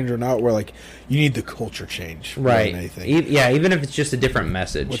coaching change or not, where like you need the culture change, right? Even if it's just a different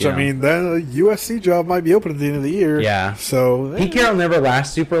message. Which I mean, the USC job might be open at the end of the year. Yeah. So Pete Carroll never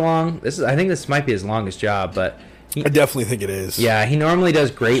lasts super long. I think this might be his longest job, but I definitely think it is. Yeah, he normally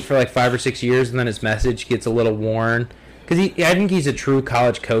does great for like 5 or 6 years, and then his message gets a little worn. Because I think he's a true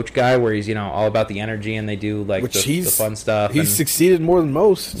college coach guy, where he's all about the energy, and they do like the fun stuff. He's succeeded more than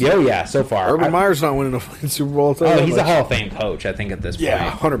most. Yeah, so far. Urban Meyer's not winning a Super Bowl. He's a Hall of Fame coach, I think, at this point. Yeah,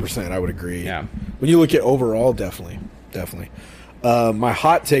 100%. I would agree. Yeah, when you look at overall, definitely. My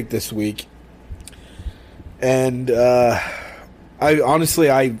hot take this week, and I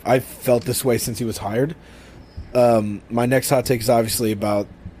felt this way since he was hired. My next hot take is obviously about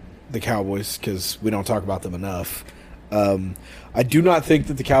the Cowboys, because we don't talk about them enough. I do not think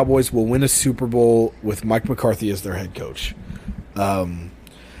that the Cowboys will win a Super Bowl with Mike McCarthy as their head coach.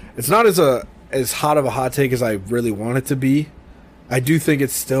 It's not as hot of a hot take as I really want it to be. I do think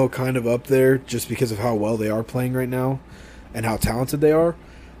it's still kind of up there just because of how well they are playing right now and how talented they are.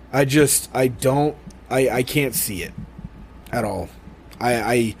 I can't see it at all.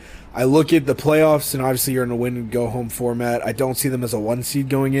 I look at the playoffs, and obviously you're in a win-and-go-home format. I don't see them as a 1 seed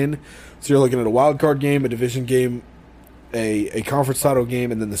going in. So you're looking at a wild card game, a division game, a conference title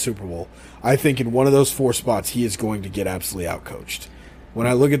game, and then the Super Bowl. I think in one of those 4 spots, he is going to get absolutely outcoached. When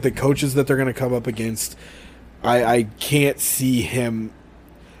I look at the coaches that they're going to come up against, I can't see him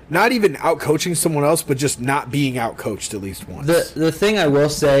not even outcoaching someone else, but just not being outcoached at least once. The thing I will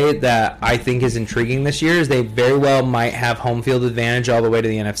say that I think is intriguing this year is they very well might have home field advantage all the way to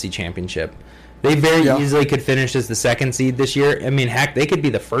the NFC Championship. They very easily could finish as the 2nd seed this year. I mean, heck, they could be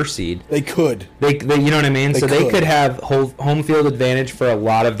the 1st seed. They could. They you know what I mean? They could have home field advantage for a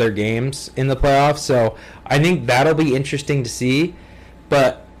lot of their games in the playoffs. So I think that'll be interesting to see.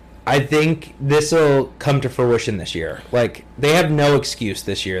 But I think this will come to fruition this year. Like, they have no excuse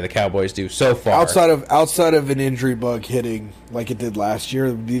this year, the Cowboys do, so far. Outside of an injury bug hitting like it did last year,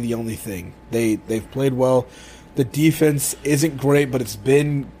 it would be the only thing. They've played well. The defense isn't great, but it's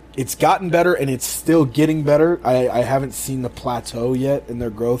gotten better, and it's still getting better. I haven't seen the plateau yet in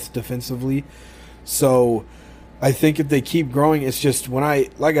their growth defensively. So I think if they keep growing, it's just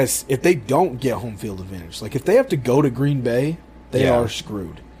if they don't get home field advantage, like if they have to go to Green Bay, they are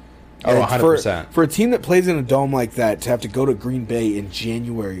screwed. Oh, 100%. For a team that plays in a dome like that, to have to go to Green Bay in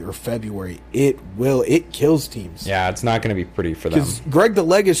January or February, it kills teams. Yeah, it's not going to be pretty for them. Because Greg the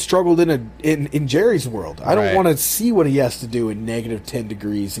Leg has struggled in Jerry's world. I don't want to see what he has to do in negative 10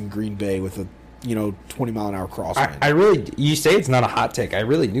 degrees in Green Bay with a 20-mile-an-hour crosswind. You say it's not a hot take. I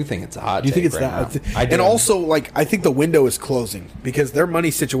really do think it's a hot take. Do you think it's that? And also, I think the window is closing because their money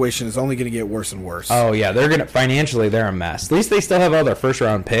situation is only going to get worse and worse. Oh yeah, financially they're a mess. At least they still have all their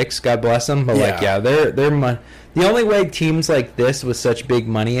first-round picks. God bless them. But they're the only way teams like this with such big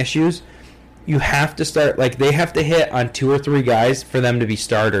money issues, you have to start they have to hit on 2 or 3 guys for them to be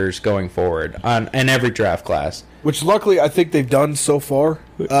starters going forward in every draft class. Which luckily I think they've done so far.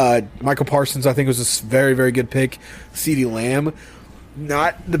 Michael Parsons I think was a very, very good pick. CeeDee Lamb,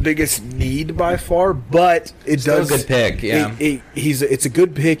 not the biggest need by far, but it's still a good pick. Yeah, it's a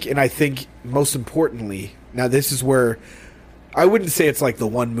good pick, and I think most importantly, now this is where I wouldn't say it's like the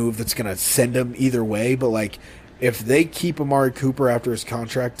one move that's going to send him either way, but if they keep Amari Cooper after his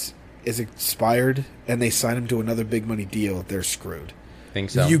contract is expired and they sign him to another big money deal, they're screwed.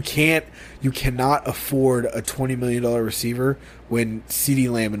 Think so. You cannot afford a $20 million receiver when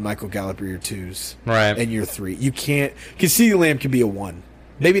CeeDee Lamb and Michael Gallup are your 2s, right? And your 3. You can't, because CeeDee Lamb can be a 1.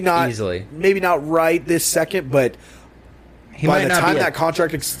 Maybe not easily. Maybe not right this second, but by the time that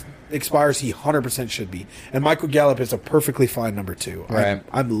contract expires, he 100% should be. And Michael Gallup is a perfectly fine number 2. Right.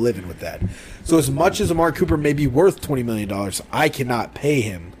 I'm living with that. So as much as Amari Cooper may be worth $20 million, I cannot pay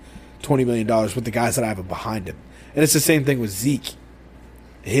him $20 million with the guys that I have behind him. And it's the same thing with Zeke.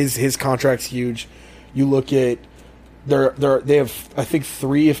 His contract's huge. You look at They have, I think,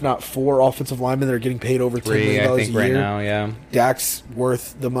 3, if not 4 offensive linemen that are getting paid over $10 million I think a year. right now, yeah. Dak's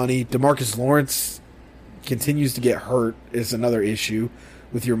worth the money. DeMarcus Lawrence continues to get hurt is another issue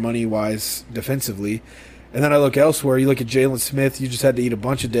with your money-wise defensively. And then I look elsewhere. You look at Jalen Smith. You just had to eat a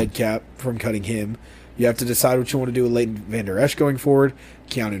bunch of dead cap from cutting him. You have to decide what you want to do with Leighton Van Der Esch going forward.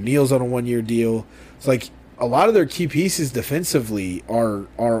 Keanu Neal's on a 1-year deal. It's like a lot of their key pieces defensively are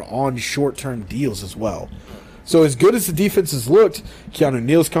on short-term deals as well. So as good as the defense has looked, Keanu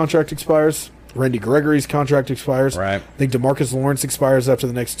Neal's contract expires. Randy Gregory's contract expires. Right. I think DeMarcus Lawrence expires after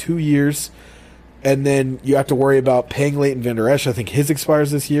the next 2 years. And then you have to worry about paying Leighton Van Der Esch. I think his expires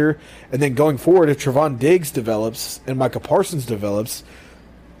this year. And then going forward, if Trevon Diggs develops and Micah Parsons develops,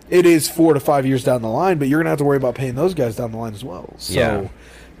 it is 4 to 5 years down the line, but you're going to have to worry about paying those guys down the line as well. So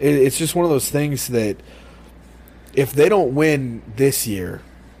it's just one of those things that if they don't win this year,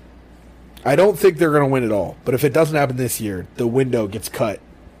 I don't think they're going to win it all. But if it doesn't happen this year, the window gets cut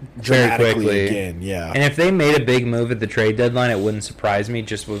dramatically again. Yeah. And if they made a big move at the trade deadline, it wouldn't surprise me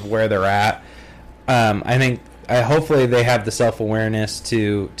just with where they're at. I think hopefully they have the self-awareness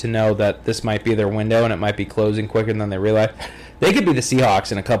to know that this might be their window and it might be closing quicker than they realize. They could be the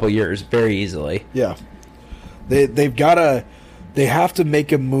Seahawks in a couple years very easily. Yeah. They have to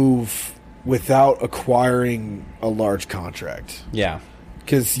make a move without acquiring a large contract. Yeah.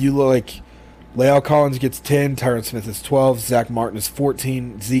 Because you like La'el Collins gets 10, Tyron Smith is 12, Zach Martin is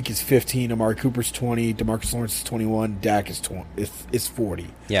 14, Zeke is 15, Amari Cooper's 20, DeMarcus Lawrence is 21, Dak is 40.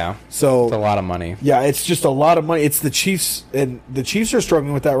 Yeah. So it's a lot of money. Yeah, it's just a lot of money. It's the Chiefs, and the Chiefs are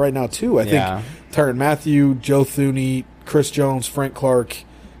struggling with that right now too. I think Tyrann Mathieu, Joe Thuney, Chris Jones, Frank Clark,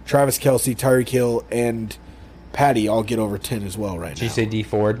 Travis Kelce, Tyreek Hill, and Patty all get over 10 as well right now. Did you say D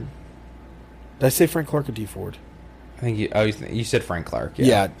Ford? Did I say Frank Clark or D Ford? I think you said Frank Clark.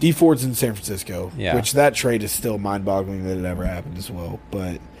 Yeah, D Ford's in San Francisco. Yeah. Which that trade is still mind-boggling that it ever happened as well.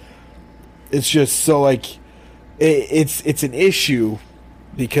 But it's just so like it's an issue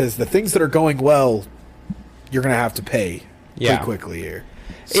because the things that are going well, you're going to have to pay pretty quickly here.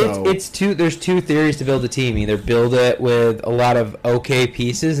 So There's two theories to build a team. Either build it with a lot of okay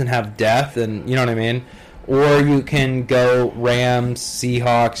pieces and have depth, and you know what I mean. Or you can go Rams,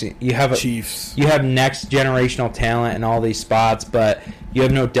 Seahawks. You have Chiefs. You have next generational talent in all these spots, but you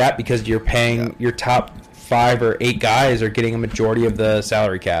have no depth because you're paying your top 5 or 8 guys are getting a majority of the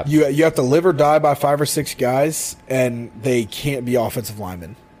salary cap. You have to live or die by 5 or 6 guys, and they can't be offensive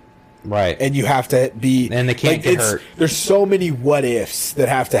linemen. Right. And you have to be... And they can't get hurt. There's so many what-ifs that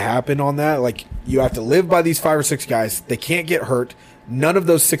have to happen on that. Like, you have to live by these 5 or 6 guys. They can't get hurt. None of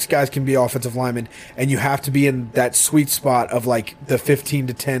those 6 guys can be offensive linemen, and you have to be in that sweet spot of like the 15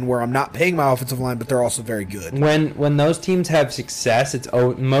 to 10 where I'm not paying my offensive line, but they're also very good. When those teams have success, it's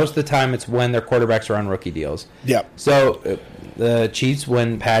most of the time it's when their quarterbacks are on rookie deals. Yep. So the Chiefs,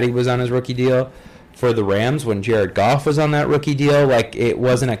 when Patty was on his rookie deal, for the Rams, when Jared Goff was on that rookie deal, like it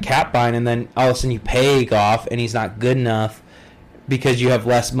wasn't a cap bind, and then all of a sudden you pay Goff and he's not good enough because you have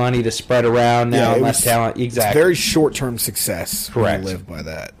less money to spread around now and less talent. Exactly. It's very short-term success. Correct. When you live by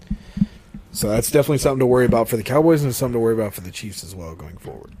that. So that's definitely something to worry about for the Cowboys and something to worry about for the Chiefs as well going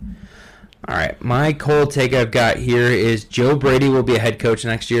forward. All right. My cold take I've got here is Joe Brady will be a head coach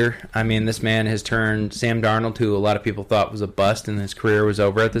next year. I mean, this man has turned Sam Darnold, who a lot of people thought was a bust and his career was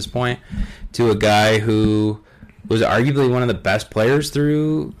over at this point, to a guy who was arguably one of the best players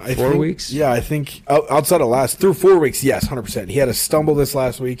through 4 weeks. Yeah, I think outside of through 4 weeks, yes, 100%. He had a stumble this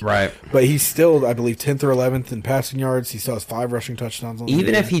last week. Right. But he's still, I believe, 10th or 11th in passing yards. He still has 5 rushing touchdowns on the Even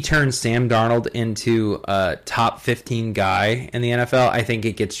year. if he turns Sam Darnold into a top 15 guy in the NFL, I think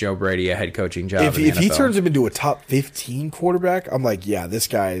it gets Joe Brady a head coaching job If in the he NFL. turns him into a top 15 quarterback, I'm like, yeah, this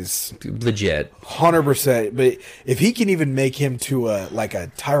guy's legit. 100%. But if he can even make him to a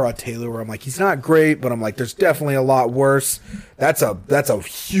Tyrod Taylor, where I'm like, he's not great, but I'm like, there's definitely a lot worse. That's a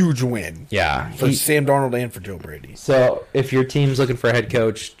huge win. Yeah. For Sam Darnold and for Joe Brady. So if your team's looking for a head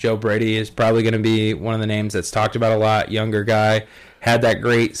coach, Joe Brady is probably going to be one of the names that's talked about a lot. Younger guy. Had that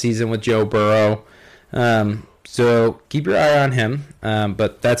great season with Joe Burrow. So keep your eye on him.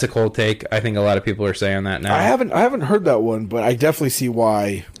 But that's a cold take. I think a lot of people are saying that now. I haven't heard that one, but I definitely see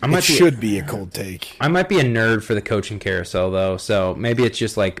why it should be a cold take. I might be a nerd for the coaching carousel, though. So maybe it's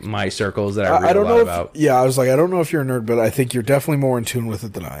just like my circles that I read don't a lot know about. Yeah, I was like, I don't know if you're a nerd, but I think you're definitely more in tune with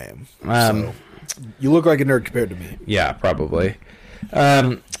it than I am. So you look like a nerd compared to me. Yeah, probably.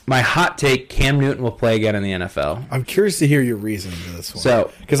 My hot take, Cam Newton will play again in the NFL. I'm curious to hear your reasoning to this one.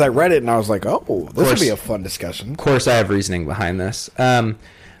 So, because I read it and I was like, oh, this would be a fun discussion. Of course, I have reasoning behind this.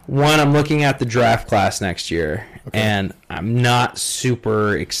 One, I'm looking at the draft class next year, and I'm not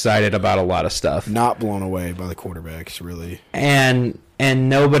super excited about a lot of stuff. Not blown away by the quarterbacks, really. And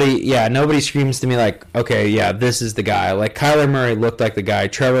nobody screams to me like, okay, yeah, this is the guy. Like, Kyler Murray looked like the guy.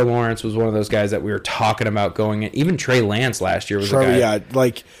 Trevor Lawrence was one of those guys that we were talking about going in. Even Trey Lance last year was a guy. Yeah,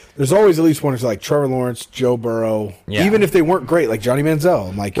 like, there's always at least one who's like Trevor Lawrence, Joe Burrow. Yeah. Even if they weren't great, like Johnny Manziel.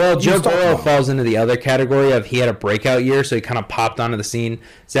 I'm like, well, Joe Burrow falls into the other category of he had a breakout year, so he kind of popped onto the scene.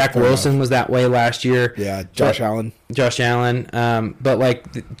 Zach Wilson was that way last year. Yeah, Josh Allen. But,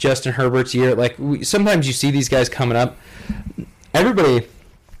 like, Justin Herbert's year, like, sometimes you see these guys coming up. Everybody,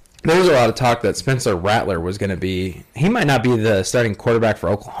 there was a lot of talk that Spencer Rattler was going to be, he might not be the starting quarterback for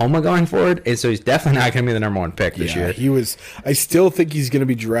Oklahoma going forward, and so he's definitely not going to be the number one pick this year. I still think he's going to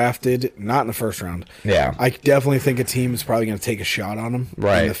be drafted, not in the first round. Yeah. I definitely think a team is probably going to take a shot on him in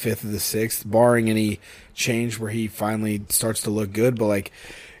the 5th or the 6th, barring any change where he finally starts to look good. But, like,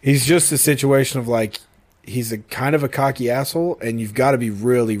 he's just a situation of, like, he's a kind of a cocky asshole, and you've got to be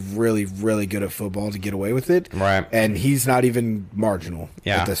really, really, really good at football to get away with it. Right. And he's not even marginal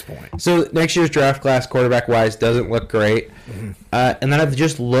at this point. So next year's draft class, quarterback-wise, doesn't look great. Mm-hmm. And then I've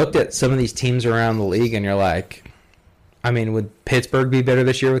just looked at some of these teams around the league, and you're like, I mean, would Pittsburgh be better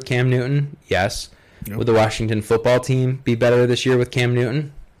this year with Cam Newton? Yes. Nope. Would the Washington football team be better this year with Cam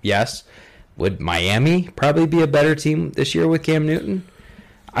Newton? Yes. Would Miami probably be a better team this year with Cam Newton?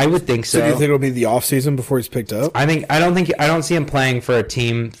 I would think so. So do you think it'll be the offseason before he's picked up? I don't see him playing for a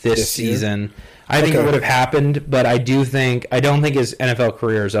team this season. I think it would have happened, but I don't think his NFL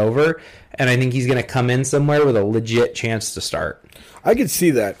career is over, and I think he's going to come in somewhere with a legit chance to start. I could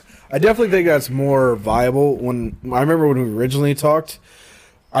see that. I definitely think that's more viable. I remember when we originally talked,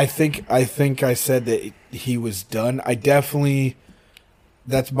 I think I said that he was done.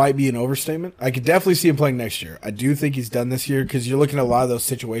 That might be an overstatement. I could definitely see him playing next year. I do think he's done this year because you're looking at a lot of those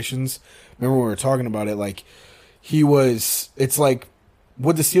situations. Remember when we were talking about it, like it's like,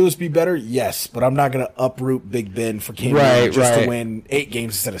 would the Steelers be better? Yes, but I'm not going to uproot Big Ben for Cam Newton just to win 8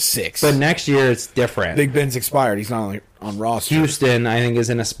 games instead of 6. But next year it's different. Big Ben's expired. He's not on roster. Houston, I think, is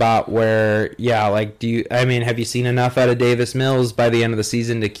in a spot where, have you seen enough out of Davis Mills by the end of the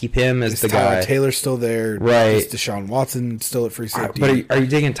season to keep him as the guy? Taylor's still there. Right. Is Deshaun Watson still at free safety? But are you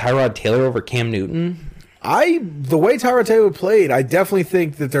taking Tyrod Taylor over Cam Newton? The way Tyrod Taylor played, I definitely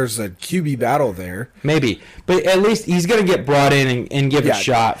think that there's a QB battle there. Maybe, but at least he's going to get brought in and give a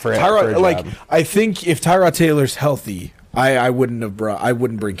shot for Tyrod. Like, I think if Tyrod Taylor's healthy, I wouldn't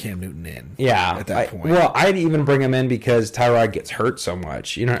bring Cam Newton in. Yeah, at that point. Well, I'd even bring him in because Tyrod gets hurt so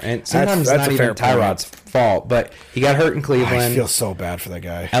much, and sometimes that's not even Tyrod's fault. But he got hurt in Cleveland. I feel so bad for that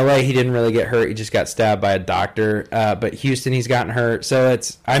guy. LA, he didn't really get hurt; he just got stabbed by a doctor. But Houston, he's gotten hurt, so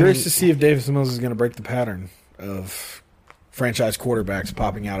I'm curious to see if Davis Mills is going to break the pattern of franchise quarterbacks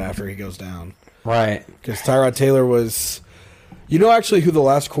popping out after he goes down. Right, because Tyrod Taylor was. You know, actually, who the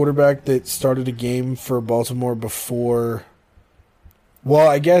last quarterback that started a game for Baltimore before... Well,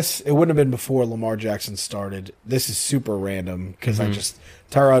 I guess it wouldn't have been before Lamar Jackson started. This is super random because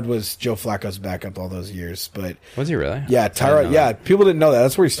Tyrod was Joe Flacco's backup all those years. But was he really? Yeah, Tyrod. Yeah, people didn't know that.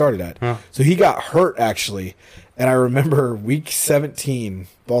 That's where he started at. Huh. So he got hurt, actually. And I remember week 17,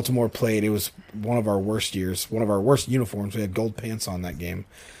 Baltimore played. It was one of our worst years, one of our worst uniforms. We had gold pants on that game.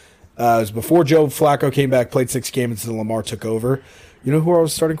 It was before Joe Flacco came back, played 6 games, and then Lamar took over. You know who our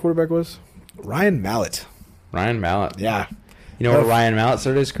starting quarterback was? Ryan Mallett. Ryan Mallett. Yeah. You know where Ryan Mallett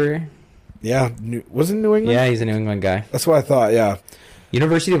started his career? Yeah. Wasn't New England? Yeah, he's a New England guy. That's what I thought, yeah.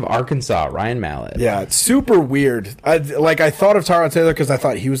 University of Arkansas, Ryan Mallett. Yeah, it's super weird. I thought of Tyrod Taylor because I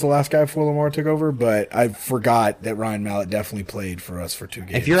thought he was the last guy before Lamar took over, but I forgot that Ryan Mallett definitely played for us for 2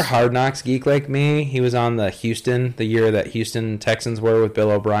 games. If you're a Hard Knocks geek like me, he was on the year that Houston Texans were with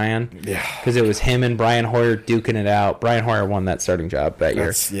Bill O'Brien. Yeah. Because it was him and Brian Hoyer duking it out. Brian Hoyer won that starting job that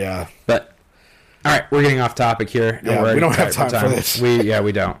year. Yeah. But, all right, we're getting off topic here. Yeah, we don't have time for this.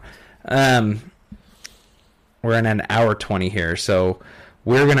 We don't. We're in an hour 20 here, so...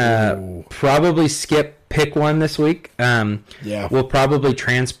 We're going to probably pick one this week. We'll probably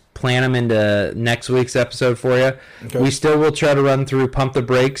transplant them into next week's episode for you. Okay. We still will try to run through Pump the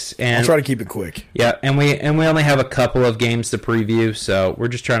Brakes. And I'll try to keep it quick. Yeah, and we only have a couple of games to preview, so we're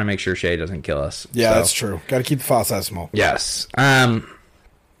just trying to make sure Shay doesn't kill us. Yeah, that's true. Got to keep the file size small. Yes.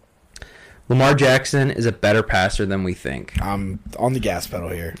 Lamar Jackson is a better passer than we think. I'm on the gas pedal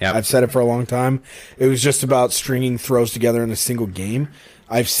here. Yep. I've said it for a long time. It was just about stringing throws together in a single game.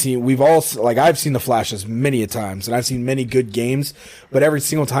 I've seen the flashes many a times, and I've seen many good games, but every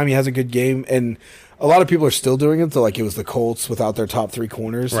single time he has a good game, and a lot of people are still doing it. So like it was the Colts without their top 3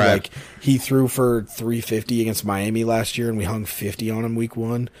 corners. Right. Like he threw for 350 against Miami last year, and we hung 50 on him week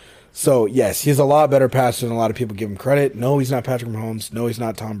 1. So yes, he's a lot better passer than a lot of people give him credit. No, he's not Patrick Mahomes. No, he's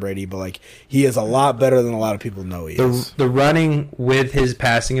not Tom Brady. But like he is a lot better than a lot of people know he is. The running with his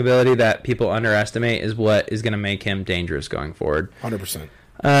passing ability that people underestimate is what is going to make him dangerous going forward. 100%.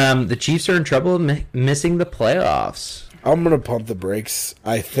 The Chiefs are in trouble missing the playoffs. I'm going to pump the brakes.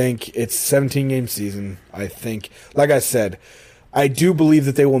 I think it's 17-game season. I think, like I said, I do believe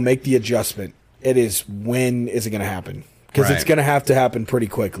that they will make the adjustment. It is when is it going to happen? Because it's going to happen pretty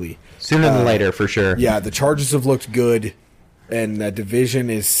quickly. Sooner than later, for sure. Yeah, the Chargers have looked good, and that division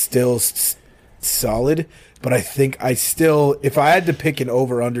is still solid. But I think if I had to pick an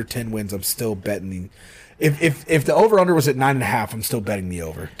over-under 10 wins, I'm still betting If the over-under was at 9.5, I'm still betting the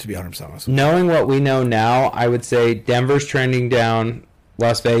over, to be 100% honest. Knowing what we know now, I would say Denver's trending down.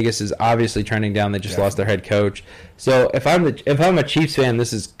 Las Vegas is obviously trending down. They just lost their head coach. So if I'm a Chiefs fan,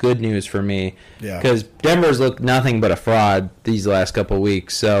 this is good news for me. Yeah. Because Denver's looked nothing but a fraud these last couple of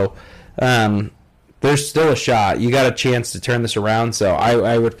weeks. So there's still a shot. You got a chance to turn this around. So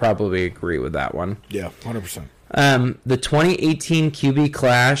I would probably agree with that one. Yeah, 100%. The 2018 QB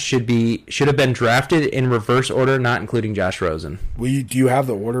class should have been drafted in reverse order, not including Josh Rosen. Do you have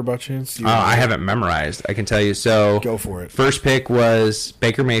the order by chance? I haven't memorized. I can tell you. So go for it. First pick was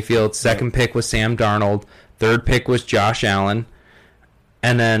Baker Mayfield. Second pick was Sam Darnold. Third pick was Josh Allen.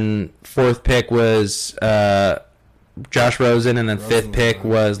 And then fourth pick was Josh Rosen. And then fifth pick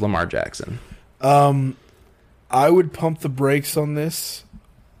was Lamar Jackson. I would pump the brakes on this.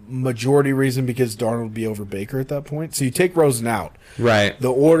 Majority reason because Darnold would be over Baker at that point. So you take Rosen out. Right. The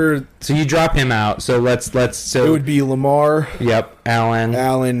order. So you drop him out. So let's. So it would be Lamar. Yep.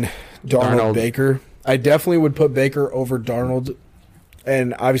 Allen, Darnold, Baker. I definitely would put Baker over Darnold.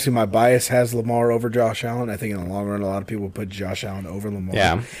 And obviously my bias has Lamar over Josh Allen. I think in the long run, a lot of people would put Josh Allen over Lamar.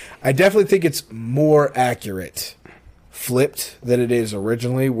 Yeah. I definitely think it's more accurate flipped than it is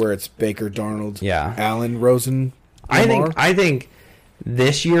originally, where it's Baker, Darnold, Allen, Rosen, Lamar. I think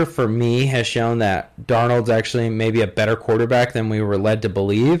this year for me has shown that Darnold's actually maybe a better quarterback than we were led to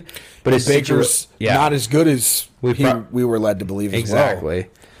believe. But his Baker's not as good as we were led to believe as well. Exactly.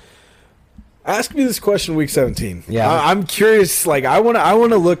 Ask me this question week 17. Yeah. I'm curious. Like I want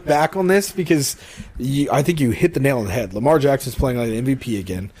to look back on this because I think you hit the nail on the head. Lamar Jackson's playing like an MVP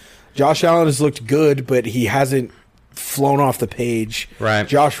again. Josh Allen has looked good, but he hasn't flown off the page. Right.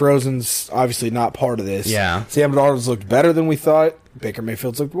 Josh Rosen's obviously not part of this. Yeah. Sam Darnold's looked better than we thought. Baker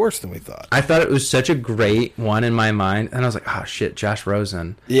Mayfield's looked worse than we thought. I thought it was such a great one in my mind, and I was like, "Oh shit, Josh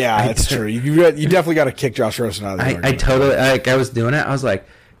Rosen." Yeah, that's true. You definitely got to kick Josh Rosen out of the argument. I totally I was doing it. I was like,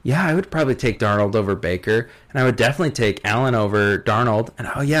 "Yeah, I would probably take Darnold over Baker, and I would definitely take Allen over Darnold, and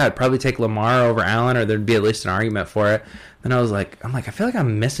I'd probably take Lamar over Allen, or there'd be at least an argument for it." Then I was like, I feel like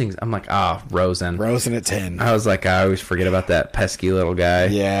I'm missing. I'm like, Rosen. Rosen at 10. I was like, I always forget about that pesky little guy.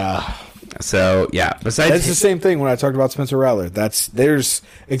 Yeah. So, yeah. Besides, that's the same thing when I talked about Spencer Rattler. There's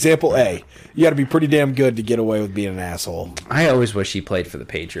example A. You got to be pretty damn good to get away with being an asshole. I always wish he played for the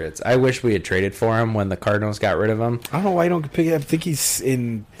Patriots. I wish we had traded for him when the Cardinals got rid of him. I don't know why you don't pick it up. I think he's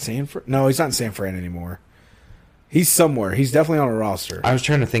in San Fran. No, he's not in San Fran anymore. He's somewhere. He's definitely on a roster. I was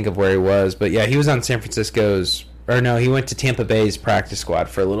trying to think of where he was, but yeah, he was on San Francisco's. Or no, he went to Tampa Bay's practice squad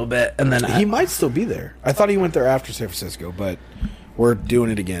for a little bit, and then he might still be there. I thought he went there after San Francisco, but we're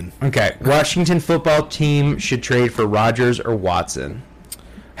doing it again. Okay, Washington football team should trade for Rodgers or Watson.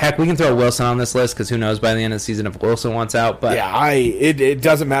 Heck, we can throw Wilson on this list because who knows by the end of the season if Wilson wants out. But yeah, it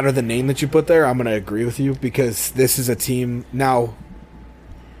doesn't matter the name that you put there. I'm going to agree with you because this is a team now.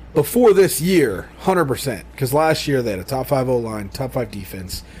 Before this year, 100%, because last year they had a top 5 O-line, top 5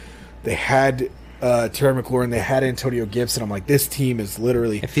 defense. They had Terry McLaurin, they had Antonio Gibson. I'm like, this team is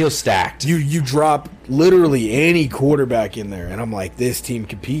literally... It feels stacked. You drop literally any quarterback in there, and I'm like, this team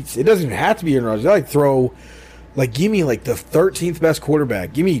competes. It doesn't even have to be Aaron Rodgers. Give me like the 13th best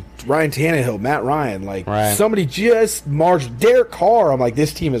quarterback. Give me Ryan Tannehill, Matt Ryan. Somebody just marched Derek Carr. I'm like,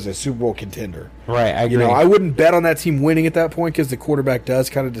 this team is a Super Bowl contender. Right, I agree. I wouldn't bet on that team winning at that point because the quarterback does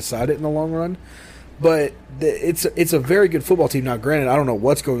kind of decide it in the long run. But it's a very good football team. Now, granted, I don't know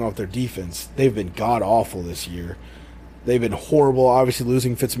what's going on with their defense. They've been god-awful this year. They've been horrible. Obviously,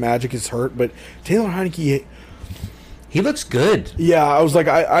 losing Fitzmagic is hurt. But Taylor Heineke... He looks good. Yeah, I was like,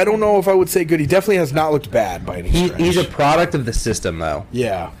 I don't know if I would say good. He definitely has not looked bad by any stretch. He's a product of the system, though.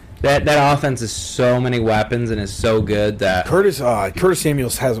 Yeah. That offense is so many weapons and is so good that Curtis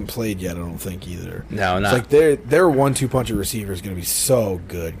Samuels hasn't played yet, I don't think, either. No, it's not. like their 1-2 puncher receiver is going to be so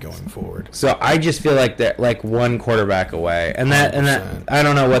good going forward. So I just feel like they're like one quarterback away, and that 100%. I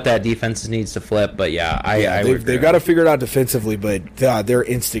don't know what that defense needs to flip, but they've got to figure it out defensively, but they're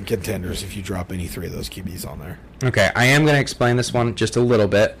instant contenders if you drop any three of those QBs on there. Okay, I am going to explain this one just a little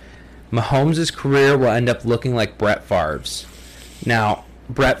bit. Mahomes' career will end up looking like Brett Favre's. Now,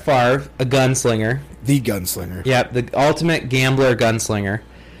 Brett Favre, a gunslinger. The gunslinger. Yep, the ultimate gambler gunslinger.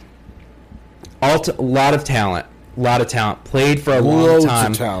 A lot of talent. Played for a long time. Loads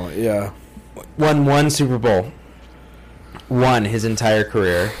of talent, yeah. Won one Super Bowl. Won his entire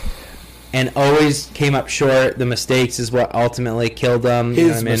career. And always came up short. The mistakes is what ultimately killed him.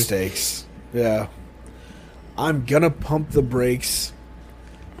 His mistakes. Yeah. I'm going to pump the brakes.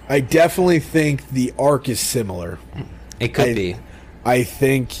 I definitely think the arc is similar. It could be. I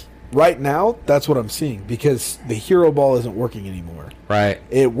think right now that's what I'm seeing because the hero ball isn't working anymore. Right.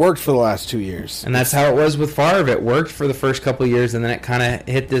 It worked for the last 2 years. And that's how it was with Favre. It worked for the first couple of years, and then it kind of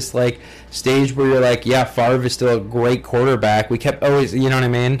hit this like stage where you're like, yeah, Favre is still a great quarterback. We kept always, you know what I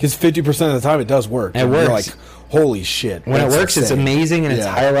mean? Because 50% of the time it does work. It works. You're like, holy shit. When it works, insane. it's amazing, and it's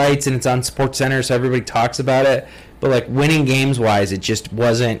highlights, and it's on SportsCenter, so everybody talks about it. But like winning games-wise, it just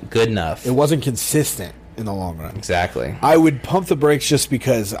wasn't good enough. It wasn't consistent in the long run. Exactly. I would pump the brakes just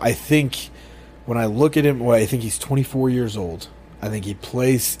because I think when I look at him, I think he's 24 years old. I think he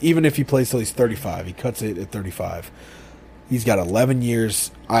plays, even if he plays till he's 35, he cuts it at 35. He's got 11 years.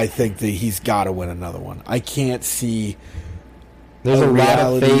 I think that he's got to win another one. I can't see. There's a lot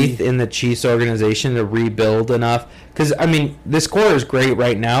of faith in the Chiefs organization to rebuild enough. Because, I mean, this core is great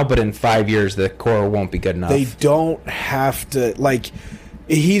right now, but in 5 years, the core won't be good enough. They don't have to, like,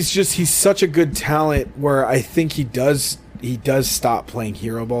 he's such a good talent where I think he does stop playing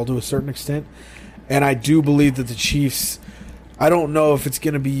hero ball to a certain extent. And I do believe that the Chiefs, I don't know if it's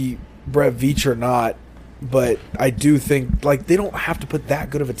going to be Brett Veach or not, but I do think, like, they don't have to put that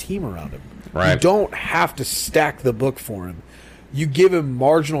good of a team around him. Right. You don't have to stack the book for him. You give him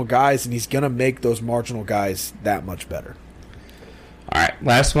marginal guys, and he's going to make those marginal guys that much better. All right,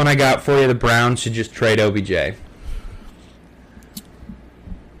 last one I got for you. The Browns should just trade OBJ.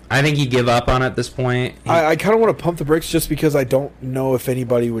 I think you give up on it at this point. I kind of want to pump the brakes just because I don't know if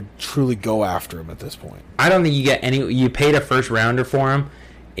anybody would truly go after him at this point. I don't think you get any. You paid a first rounder for him.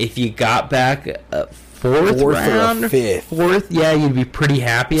 If you got back a fourth round, or a fifth, yeah, you'd be pretty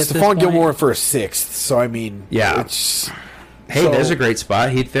happy at this Stephon point. Gilmore for a sixth. So I mean, yeah. Hey, there's a great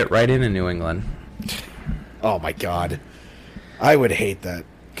spot. He'd fit right into New England. Oh my God, I would hate that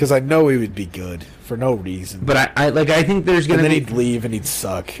because I know he would be good for no reason. But I think there's gonna. And then he'd leave and he'd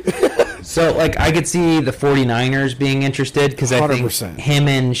suck. So like I could see the 49ers being interested because I think 100%. him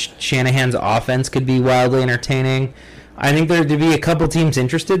and Shanahan's offense could be wildly entertaining. I think there'd be a couple teams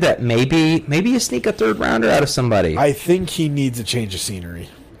interested that maybe you sneak a third rounder out of somebody. I think he needs a change of scenery,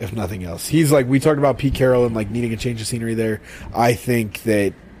 if nothing else. He's like, we talked about Pete Carroll and like needing a change of scenery there. I think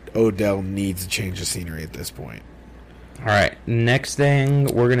that Odell needs a change of scenery at this point. All right, next thing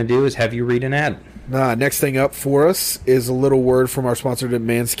we're going to do is have you read an ad. Next thing up for us is a little word from our sponsor at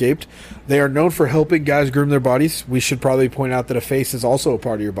Manscaped. They are known for helping guys groom their bodies. We should probably point out that a face is also a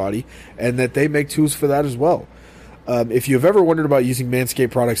part of your body and that they make tools for that as well. If you've ever wondered about using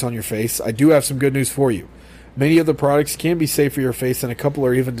Manscaped products on your face, I do have some good news for you. Many of the products can be safe for your face, and a couple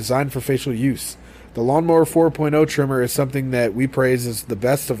are even designed for facial use. The Lawnmower 4.0 trimmer is something that we praise as the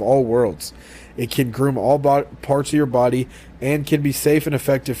best of all worlds. It can groom all parts of your body and can be safe and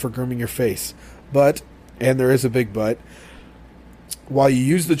effective for grooming your face. But, and there is a big but, while you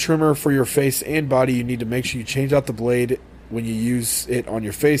use the trimmer for your face and body, you need to make sure you change out the blade when you use it on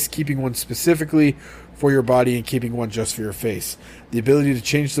your face, keeping one specifically for your body and keeping one just for your face. The ability to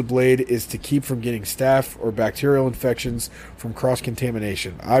change the blade is to keep from getting staph or bacterial infections from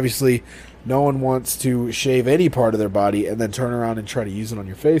cross-contamination. Obviously, no one wants to shave any part of their body and then turn around and try to use it on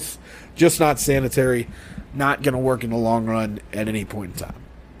your face. Just not sanitary, not going to work in the long run at any point in time.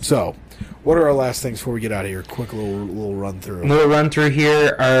 So, what are our last things before we get out of here? Quick little run through. Little run through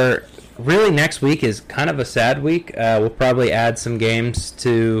here. Our really next week is kind of a sad week. We'll probably add some games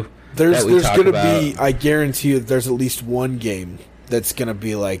to. There's going to be. I guarantee you, there's at least one game that's going to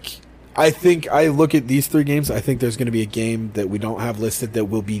be like. I think I look at these three games. I think there's going to be a game that we don't have listed that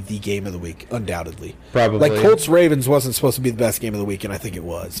will be the game of the week, undoubtedly. Probably. Like Colts Ravens wasn't supposed to be the best game of the week, and I think it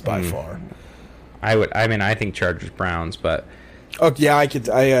was by far. I think Chargers Browns, but. Oh yeah, I could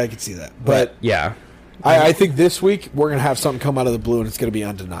see that, but yeah, I think this week we're gonna have something come out of the blue, and it's gonna be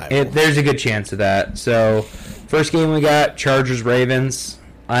undeniable. There's a good chance of that. So, first game we got Chargers Ravens.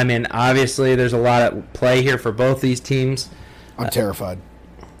 I mean, obviously, there's a lot at play here for both these teams. I'm terrified.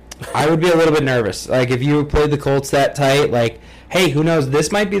 I would be a little bit nervous. Like, if you played the Colts that tight, like, hey, who knows?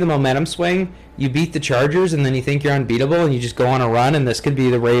 This might be the momentum swing. You beat the Chargers, and then you think you're unbeatable, and you just go on a run, and this could be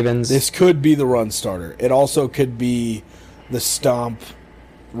the Ravens. This could be the run starter. It also could be the stomp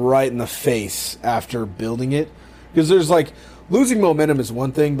right in the face after building it. Because there's, like, losing momentum is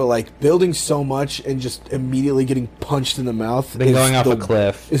one thing, but, like, building so much and just immediately getting punched in the mouth going off a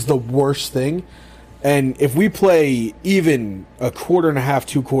cliff is the worst thing. And if we play even a quarter and a half,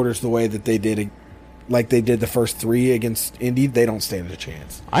 2 quarters the way that they did, like they did the first 3 against Indy, they don't stand a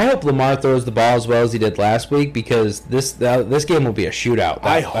chance. I hope Lamar throws the ball as well as he did last week, because this game will be a shootout.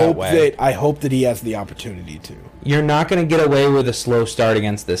 I hope that he has the opportunity to. You're not going to get away with a slow start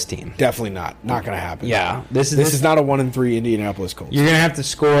against this team. Definitely not. Not going to happen. Yeah, this is not a 1-3 Indianapolis Colts. You're going to have to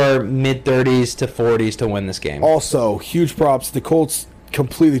score mid-30s to 40s to win this game. Also, huge props. The Colts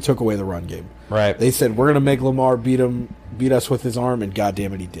completely took away the run game. Right. They said, we're going to make Lamar beat us with his arm, and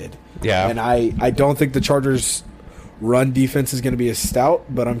goddamn it, he did. Yeah. And I don't think the Chargers' run defense is going to be as stout,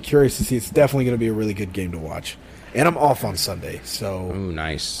 but I'm curious to see. It's definitely going to be a really good game to watch. And I'm off on Sunday, so ooh,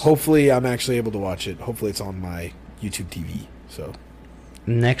 nice. Hopefully I'm actually able to watch it. Hopefully it's on my YouTube TV. So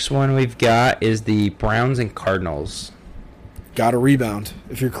next one we've got is the Browns and Cardinals. Got to rebound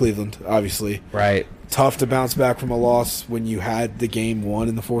if you're Cleveland, obviously. Right. Tough to bounce back from a loss when you had the game won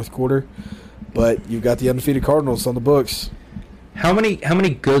in the fourth quarter, but you've got the undefeated Cardinals on the books. How many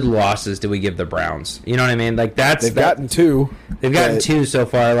good losses do we give the Browns? You know what I mean? Like they've gotten 2. They've gotten 2 so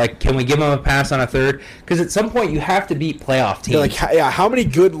far. Like, can we give them a pass on a third? Because at some point you have to beat playoff teams. How many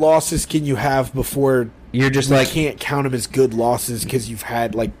good losses can you have before you're just you can't count them as good losses because you've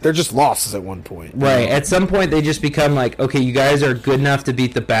had they're just losses at one point. Right. At some point they just become like, okay, you guys are good enough to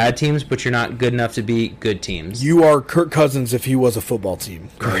beat the bad teams, but you're not good enough to beat good teams. You are Kirk Cousins if he was a football team.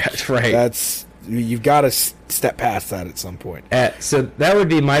 Correct. Right. You've got to step past that at some point. So that would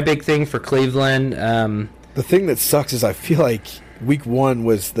be my big thing for Cleveland. The thing that sucks is I feel like week 1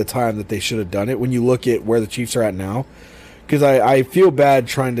 was the time that they should have done it when you look at where the Chiefs are at now. Because I feel bad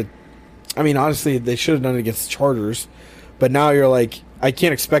trying to... I mean, honestly, they should have done it against the Chargers. But now you're like, I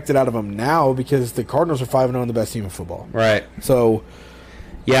can't expect it out of them now because the Cardinals are 5-0 and the best team in football. Right. So...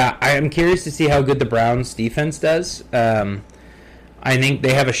 yeah, I am curious to see how good the Browns defense does. I think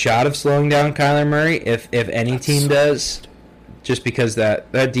they have a shot of slowing down Kyler Murray if any team does, just because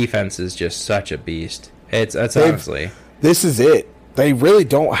that defense is just such a beast. That's honestly, this is it. They really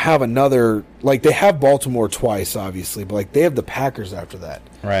don't have another, they have Baltimore twice, obviously, but they have the Packers after that.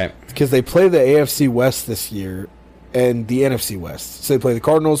 Right. Because they play the AFC West this year and the NFC West. So they play the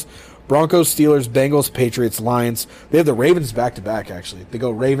Cardinals, Broncos, Steelers, Bengals, Patriots, Lions. They have the Ravens back-to-back, actually. They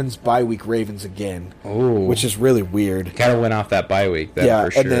go Ravens, bye-week Ravens again, which is really weird. Got to win off that bye week, for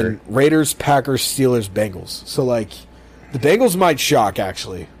sure. And then Raiders, Packers, Steelers, Bengals. So, the Bengals might shock,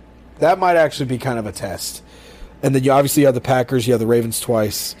 actually. That might actually be kind of a test. And then you obviously have the Packers, you have the Ravens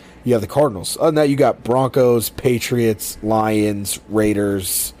twice, you have the Cardinals. Other than that, you got Broncos, Patriots, Lions,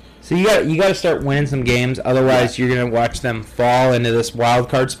 Raiders. So you got to start winning some games, otherwise you're going to watch them fall into this wild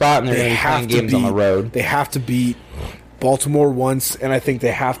card spot, and they're going to be playing games on the road. They have to beat Baltimore once, and I think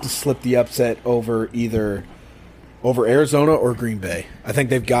they have to slip the upset over either Arizona or Green Bay. I think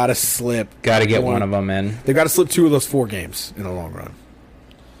they've got to slip. Got to get one of them in. They've got to slip 2 of those 4 games in the long run.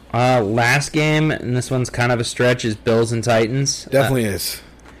 Last game, and this one's kind of a stretch, is Bills and Titans. Definitely is.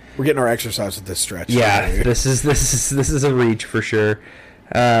 We're getting our exercise with this stretch. Yeah, this is a reach for sure.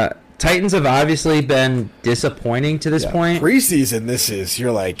 Titans have obviously been disappointing to this point. Preseason,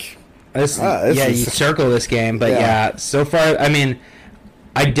 you're like... you circle this game, but so far, I mean,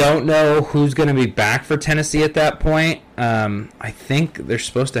 I don't know who's going to be back for Tennessee at that point. I think they're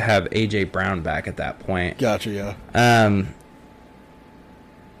supposed to have A.J. Brown back at that point. Gotcha, yeah.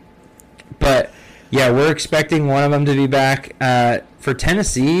 But, yeah, we're expecting one of them to be back. For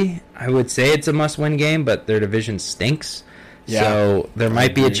Tennessee, I would say it's a must-win game, but their division stinks. Yeah, so there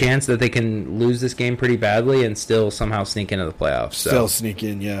might be a chance that they can lose this game pretty badly and still somehow sneak into the playoffs. Still sneak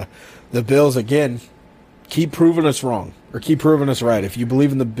in, yeah. The Bills, again, keep proving us wrong or keep proving us right. If you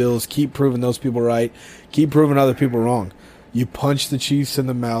believe in the Bills, keep proving those people right. Keep proving other people wrong. You punch the Chiefs in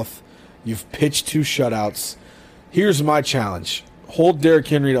the mouth. You've pitched 2 shutouts. Here's my challenge. Hold Derrick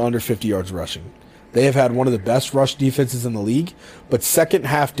Henry to under 50 yards rushing. They have had one of the best rush defenses in the league, but second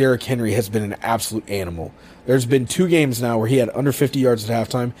half Derrick Henry has been an absolute animal. There's been 2 games now where he had under 50 yards at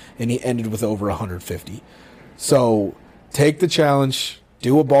halftime, and he ended with over 150. So take the challenge.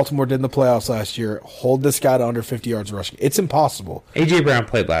 Do what Baltimore did in the playoffs last year. Hold this guy to under 50 yards rushing. It's impossible. A.J. Brown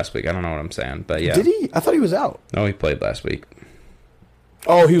played last week. I don't know what I'm saying, but yeah. Did he? I thought he was out. No, he played last week.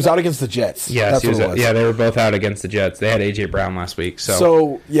 Oh, he was out against the Jets. Yes, That's what it was. yeah, they were both out against the Jets. They had A.J. Brown last week.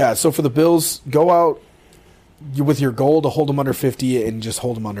 So for the Bills, go out with your goal to hold them under 50 and just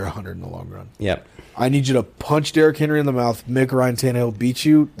hold them under 100 in the long run. Yep. I need you to punch Derrick Henry in the mouth, make Ryan Tannehill beat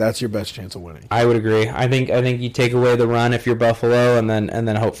you. That's your best chance of winning. I would agree. I think you take away the run if you're Buffalo, and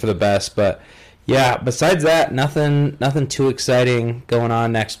then hope for the best. But yeah, besides that, nothing too exciting going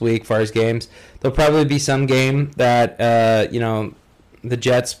on next week as far as games. There'll probably be some game that the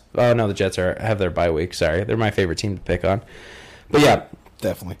Jets. Oh no, the Jets have their bye week. Sorry, they're my favorite team to pick on. But yeah,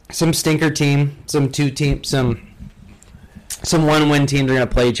 definitely some stinker team, some 1-win teams are going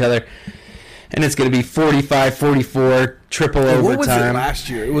to play each other. And it's going to be 45-44, triple overtime. What was it last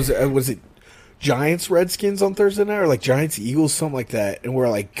year? It was it Giants Redskins on Thursday night, or like Giants Eagles, something like that? And we're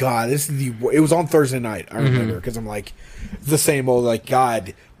like, God, this is it was on Thursday night. I remember because I'm like, it's the same old like,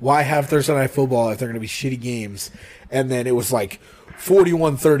 God, why have Thursday night football if they're going to be shitty games? And then it was like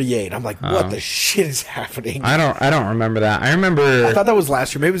 41-38. I'm like, what the shit is happening? I don't remember that. I thought that was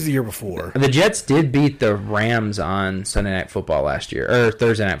last year. Maybe it was the year before. The Jets did beat the Rams on Sunday Night Football last year, or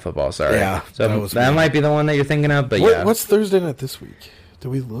Thursday Night Football. Sorry. Yeah, so that might be the one that you're thinking of. But yeah, what's Thursday night this week? Did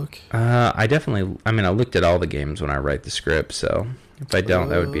we look? I looked at all the games when I write the script. So if I don't,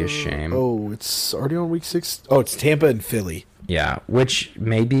 that would be a shame. Oh, it's already on week 6. Oh, it's Tampa and Philly. Yeah, which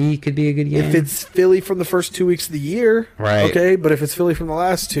maybe could be a good game. If it's Philly from the first 2 weeks of the year, right? Okay, but if it's Philly from the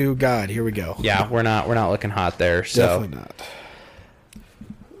last 2, God, here we go. Yeah, we're not looking hot there. So. Definitely not.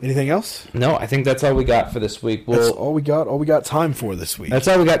 Anything else? No, I think that's all we got for this week. That's all we got. All we got time for this week. That's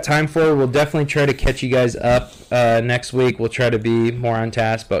all we got time for. We'll definitely try to catch you guys up next week. We'll try to be more on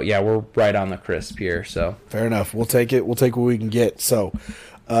task, but yeah, we're right on the crisp here. So fair enough. We'll take it. We'll take what we can get. So.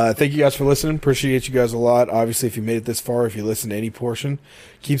 Thank you guys for listening. Appreciate you guys a lot. Obviously, if you made it this far, if you listened to any portion,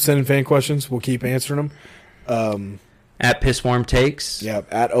 keep sending fan questions. We'll keep answering them. At Pisswarm Takes. Yeah,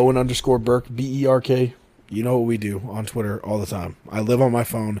 at Owen_Burke, BERK. You know what we do on Twitter all the time. I live on my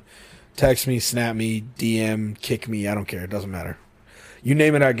phone. Text me, snap me, DM, kick me. I don't care. It doesn't matter. You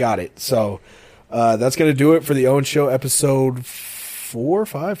name it, I got it. So that's going to do it for the Owen Show episode 4. We're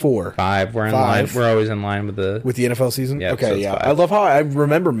in line. We're always in line with the NFL season. Yeah, okay, yeah. 5. I love how I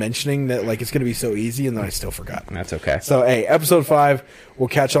remember mentioning that like it's going to be so easy, and then I still forgot. That's okay. So hey, episode 5. We'll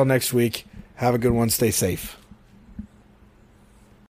catch y'all next week. Have a good one. Stay safe.